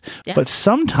past. Yeah. But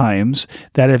sometimes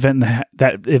that event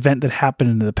that happened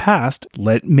in the past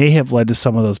may have led to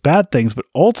some of those bad things, but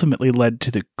ultimately led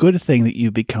to the good thing that you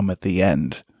become at the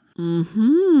end.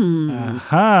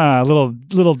 Aha,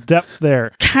 little depth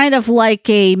there. Kind of like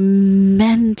a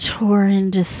mentor in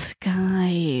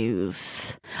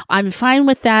disguise. I'm fine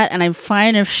with that, and I'm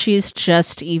fine if she's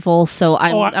just evil. So I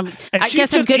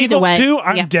guess I'm good either way. Too,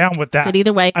 I'm down with that. Good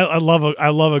either way. I love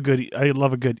a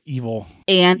good evil.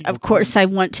 And of course, I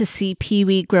want to see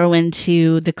Pee-wee grow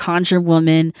into the Conjure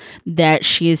Woman that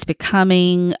she is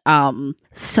becoming.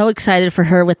 So excited for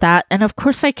her with that. And of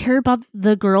course, I care about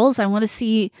the girls. I want to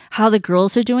see how the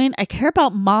girls are doing. I care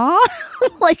about Ma.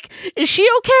 Like, is she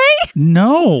okay?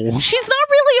 No. She's not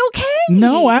really okay.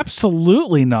 No,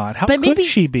 absolutely not. How could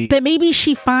she be? But maybe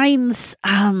she finds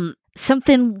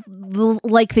something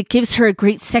like that gives her a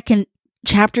great second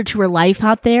chapter to her life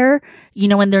out there,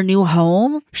 in their new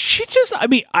home.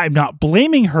 I'm not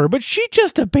blaming her, but she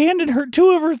just abandoned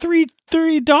two of her three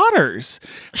daughters.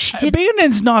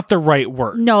 Abandon's not the right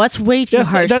word. No, that's way too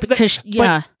harsh but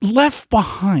left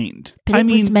behind. But it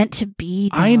was meant to be,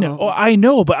 though. I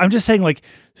know, but I'm just saying, like,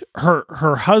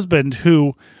 her husband,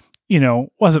 who,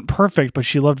 wasn't perfect, but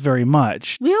she loved very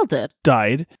much. We all did.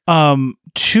 Died.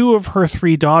 Two of her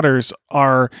three daughters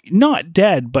are not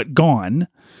dead, but gone.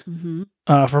 Mm-hmm.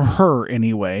 From her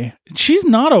anyway. She's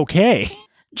not okay.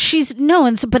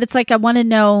 But it's like, I want to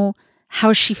know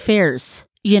how she fares,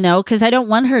 because I don't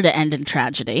want her to end in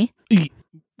tragedy.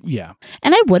 Yeah.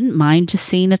 And I wouldn't mind just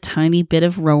seeing a tiny bit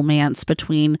of romance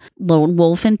between Lone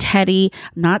Wolf and Teddy.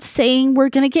 I'm not saying we're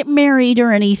going to get married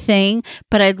or anything,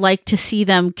 but I'd like to see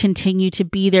them continue to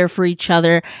be there for each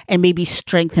other and maybe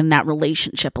strengthen that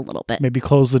relationship a little bit. Maybe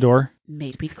close the door.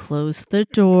 Maybe close the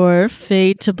door.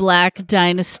 Fade to Black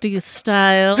Dynasty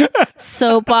style.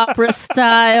 Soap opera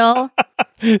style.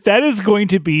 That is going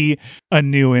to be a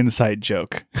new inside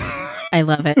joke. I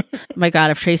love it. My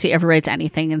God, if Tracy ever writes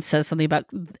anything and says something about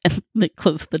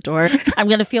close the door, I'm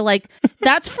going to feel like,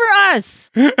 that's for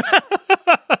us. Tracy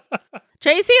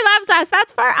loves us.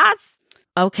 That's for us.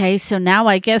 Okay, so now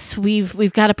I guess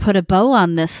we've got to put a bow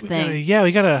on this thing.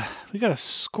 We gotta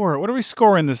score it. What are we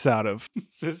scoring this out of?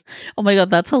 Oh my God,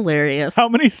 that's hilarious. How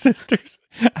many sisters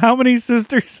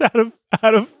out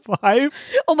of 5?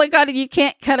 Oh my God, you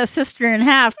can't cut a sister in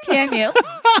half, can you?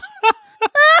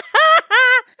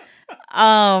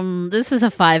 This is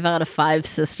a 5 out of 5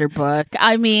 sister book.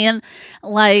 I mean,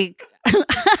 like,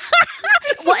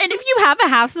 well, and if you have a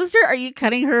half sister, are you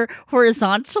cutting her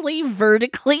horizontally,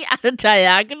 vertically, at a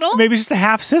diagonal? Maybe it's just a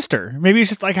half sister. Maybe it's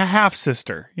just like a half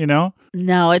sister,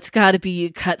 No, it's got to be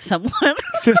you cut someone.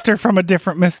 Sister from a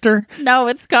different mister? No,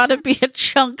 it's got to be a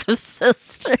chunk of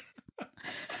sister.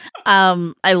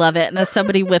 I love it. And as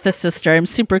somebody with a sister I'm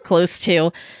super close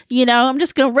to, I'm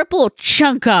just going to rip a little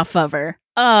chunk off of her.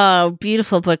 Oh,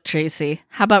 beautiful book, Tracy.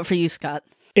 How about for you, Scott?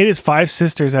 It is 5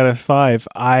 sisters out of 5.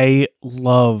 I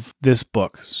love this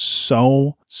book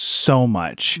so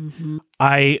much. Mm-hmm.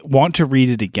 I want to read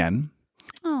it again.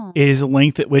 Oh. It is a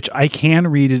length at which I can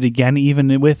read it again,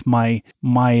 even with my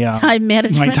time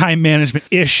management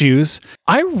issues.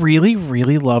 I really,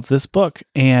 really love this book,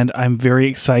 and I'm very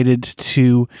excited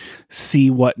to see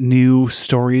what new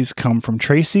stories come from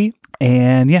Tracy.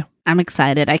 And yeah. I'm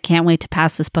excited. I can't wait to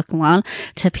pass this book along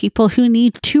to people who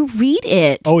need to read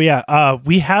it. Oh, yeah.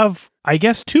 We have, I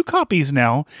guess, 2 copies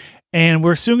now, and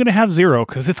we're soon going to have 0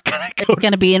 because it's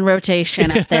going to be in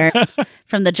rotation up there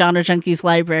from the Genre Junkies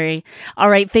library. All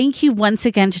right. Thank you once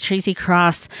again to Tracy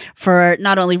Cross for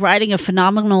not only writing a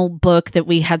phenomenal book that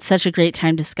we had such a great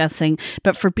time discussing,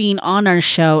 but for being on our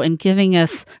show and giving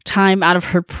us time out of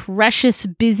her precious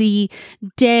busy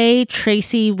day.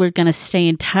 Tracy, we're going to stay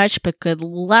in touch, but good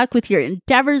luck with your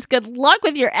endeavors. Good luck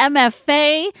with your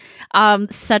MFA.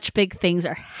 Such big things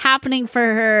are happening for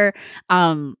her.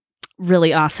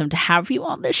 Really awesome to have you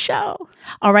on this show.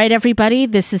 All right, everybody,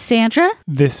 this is Sandra.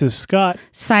 This is Scott.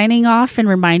 Signing off and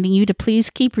reminding you to please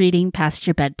keep reading past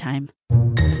your bedtime.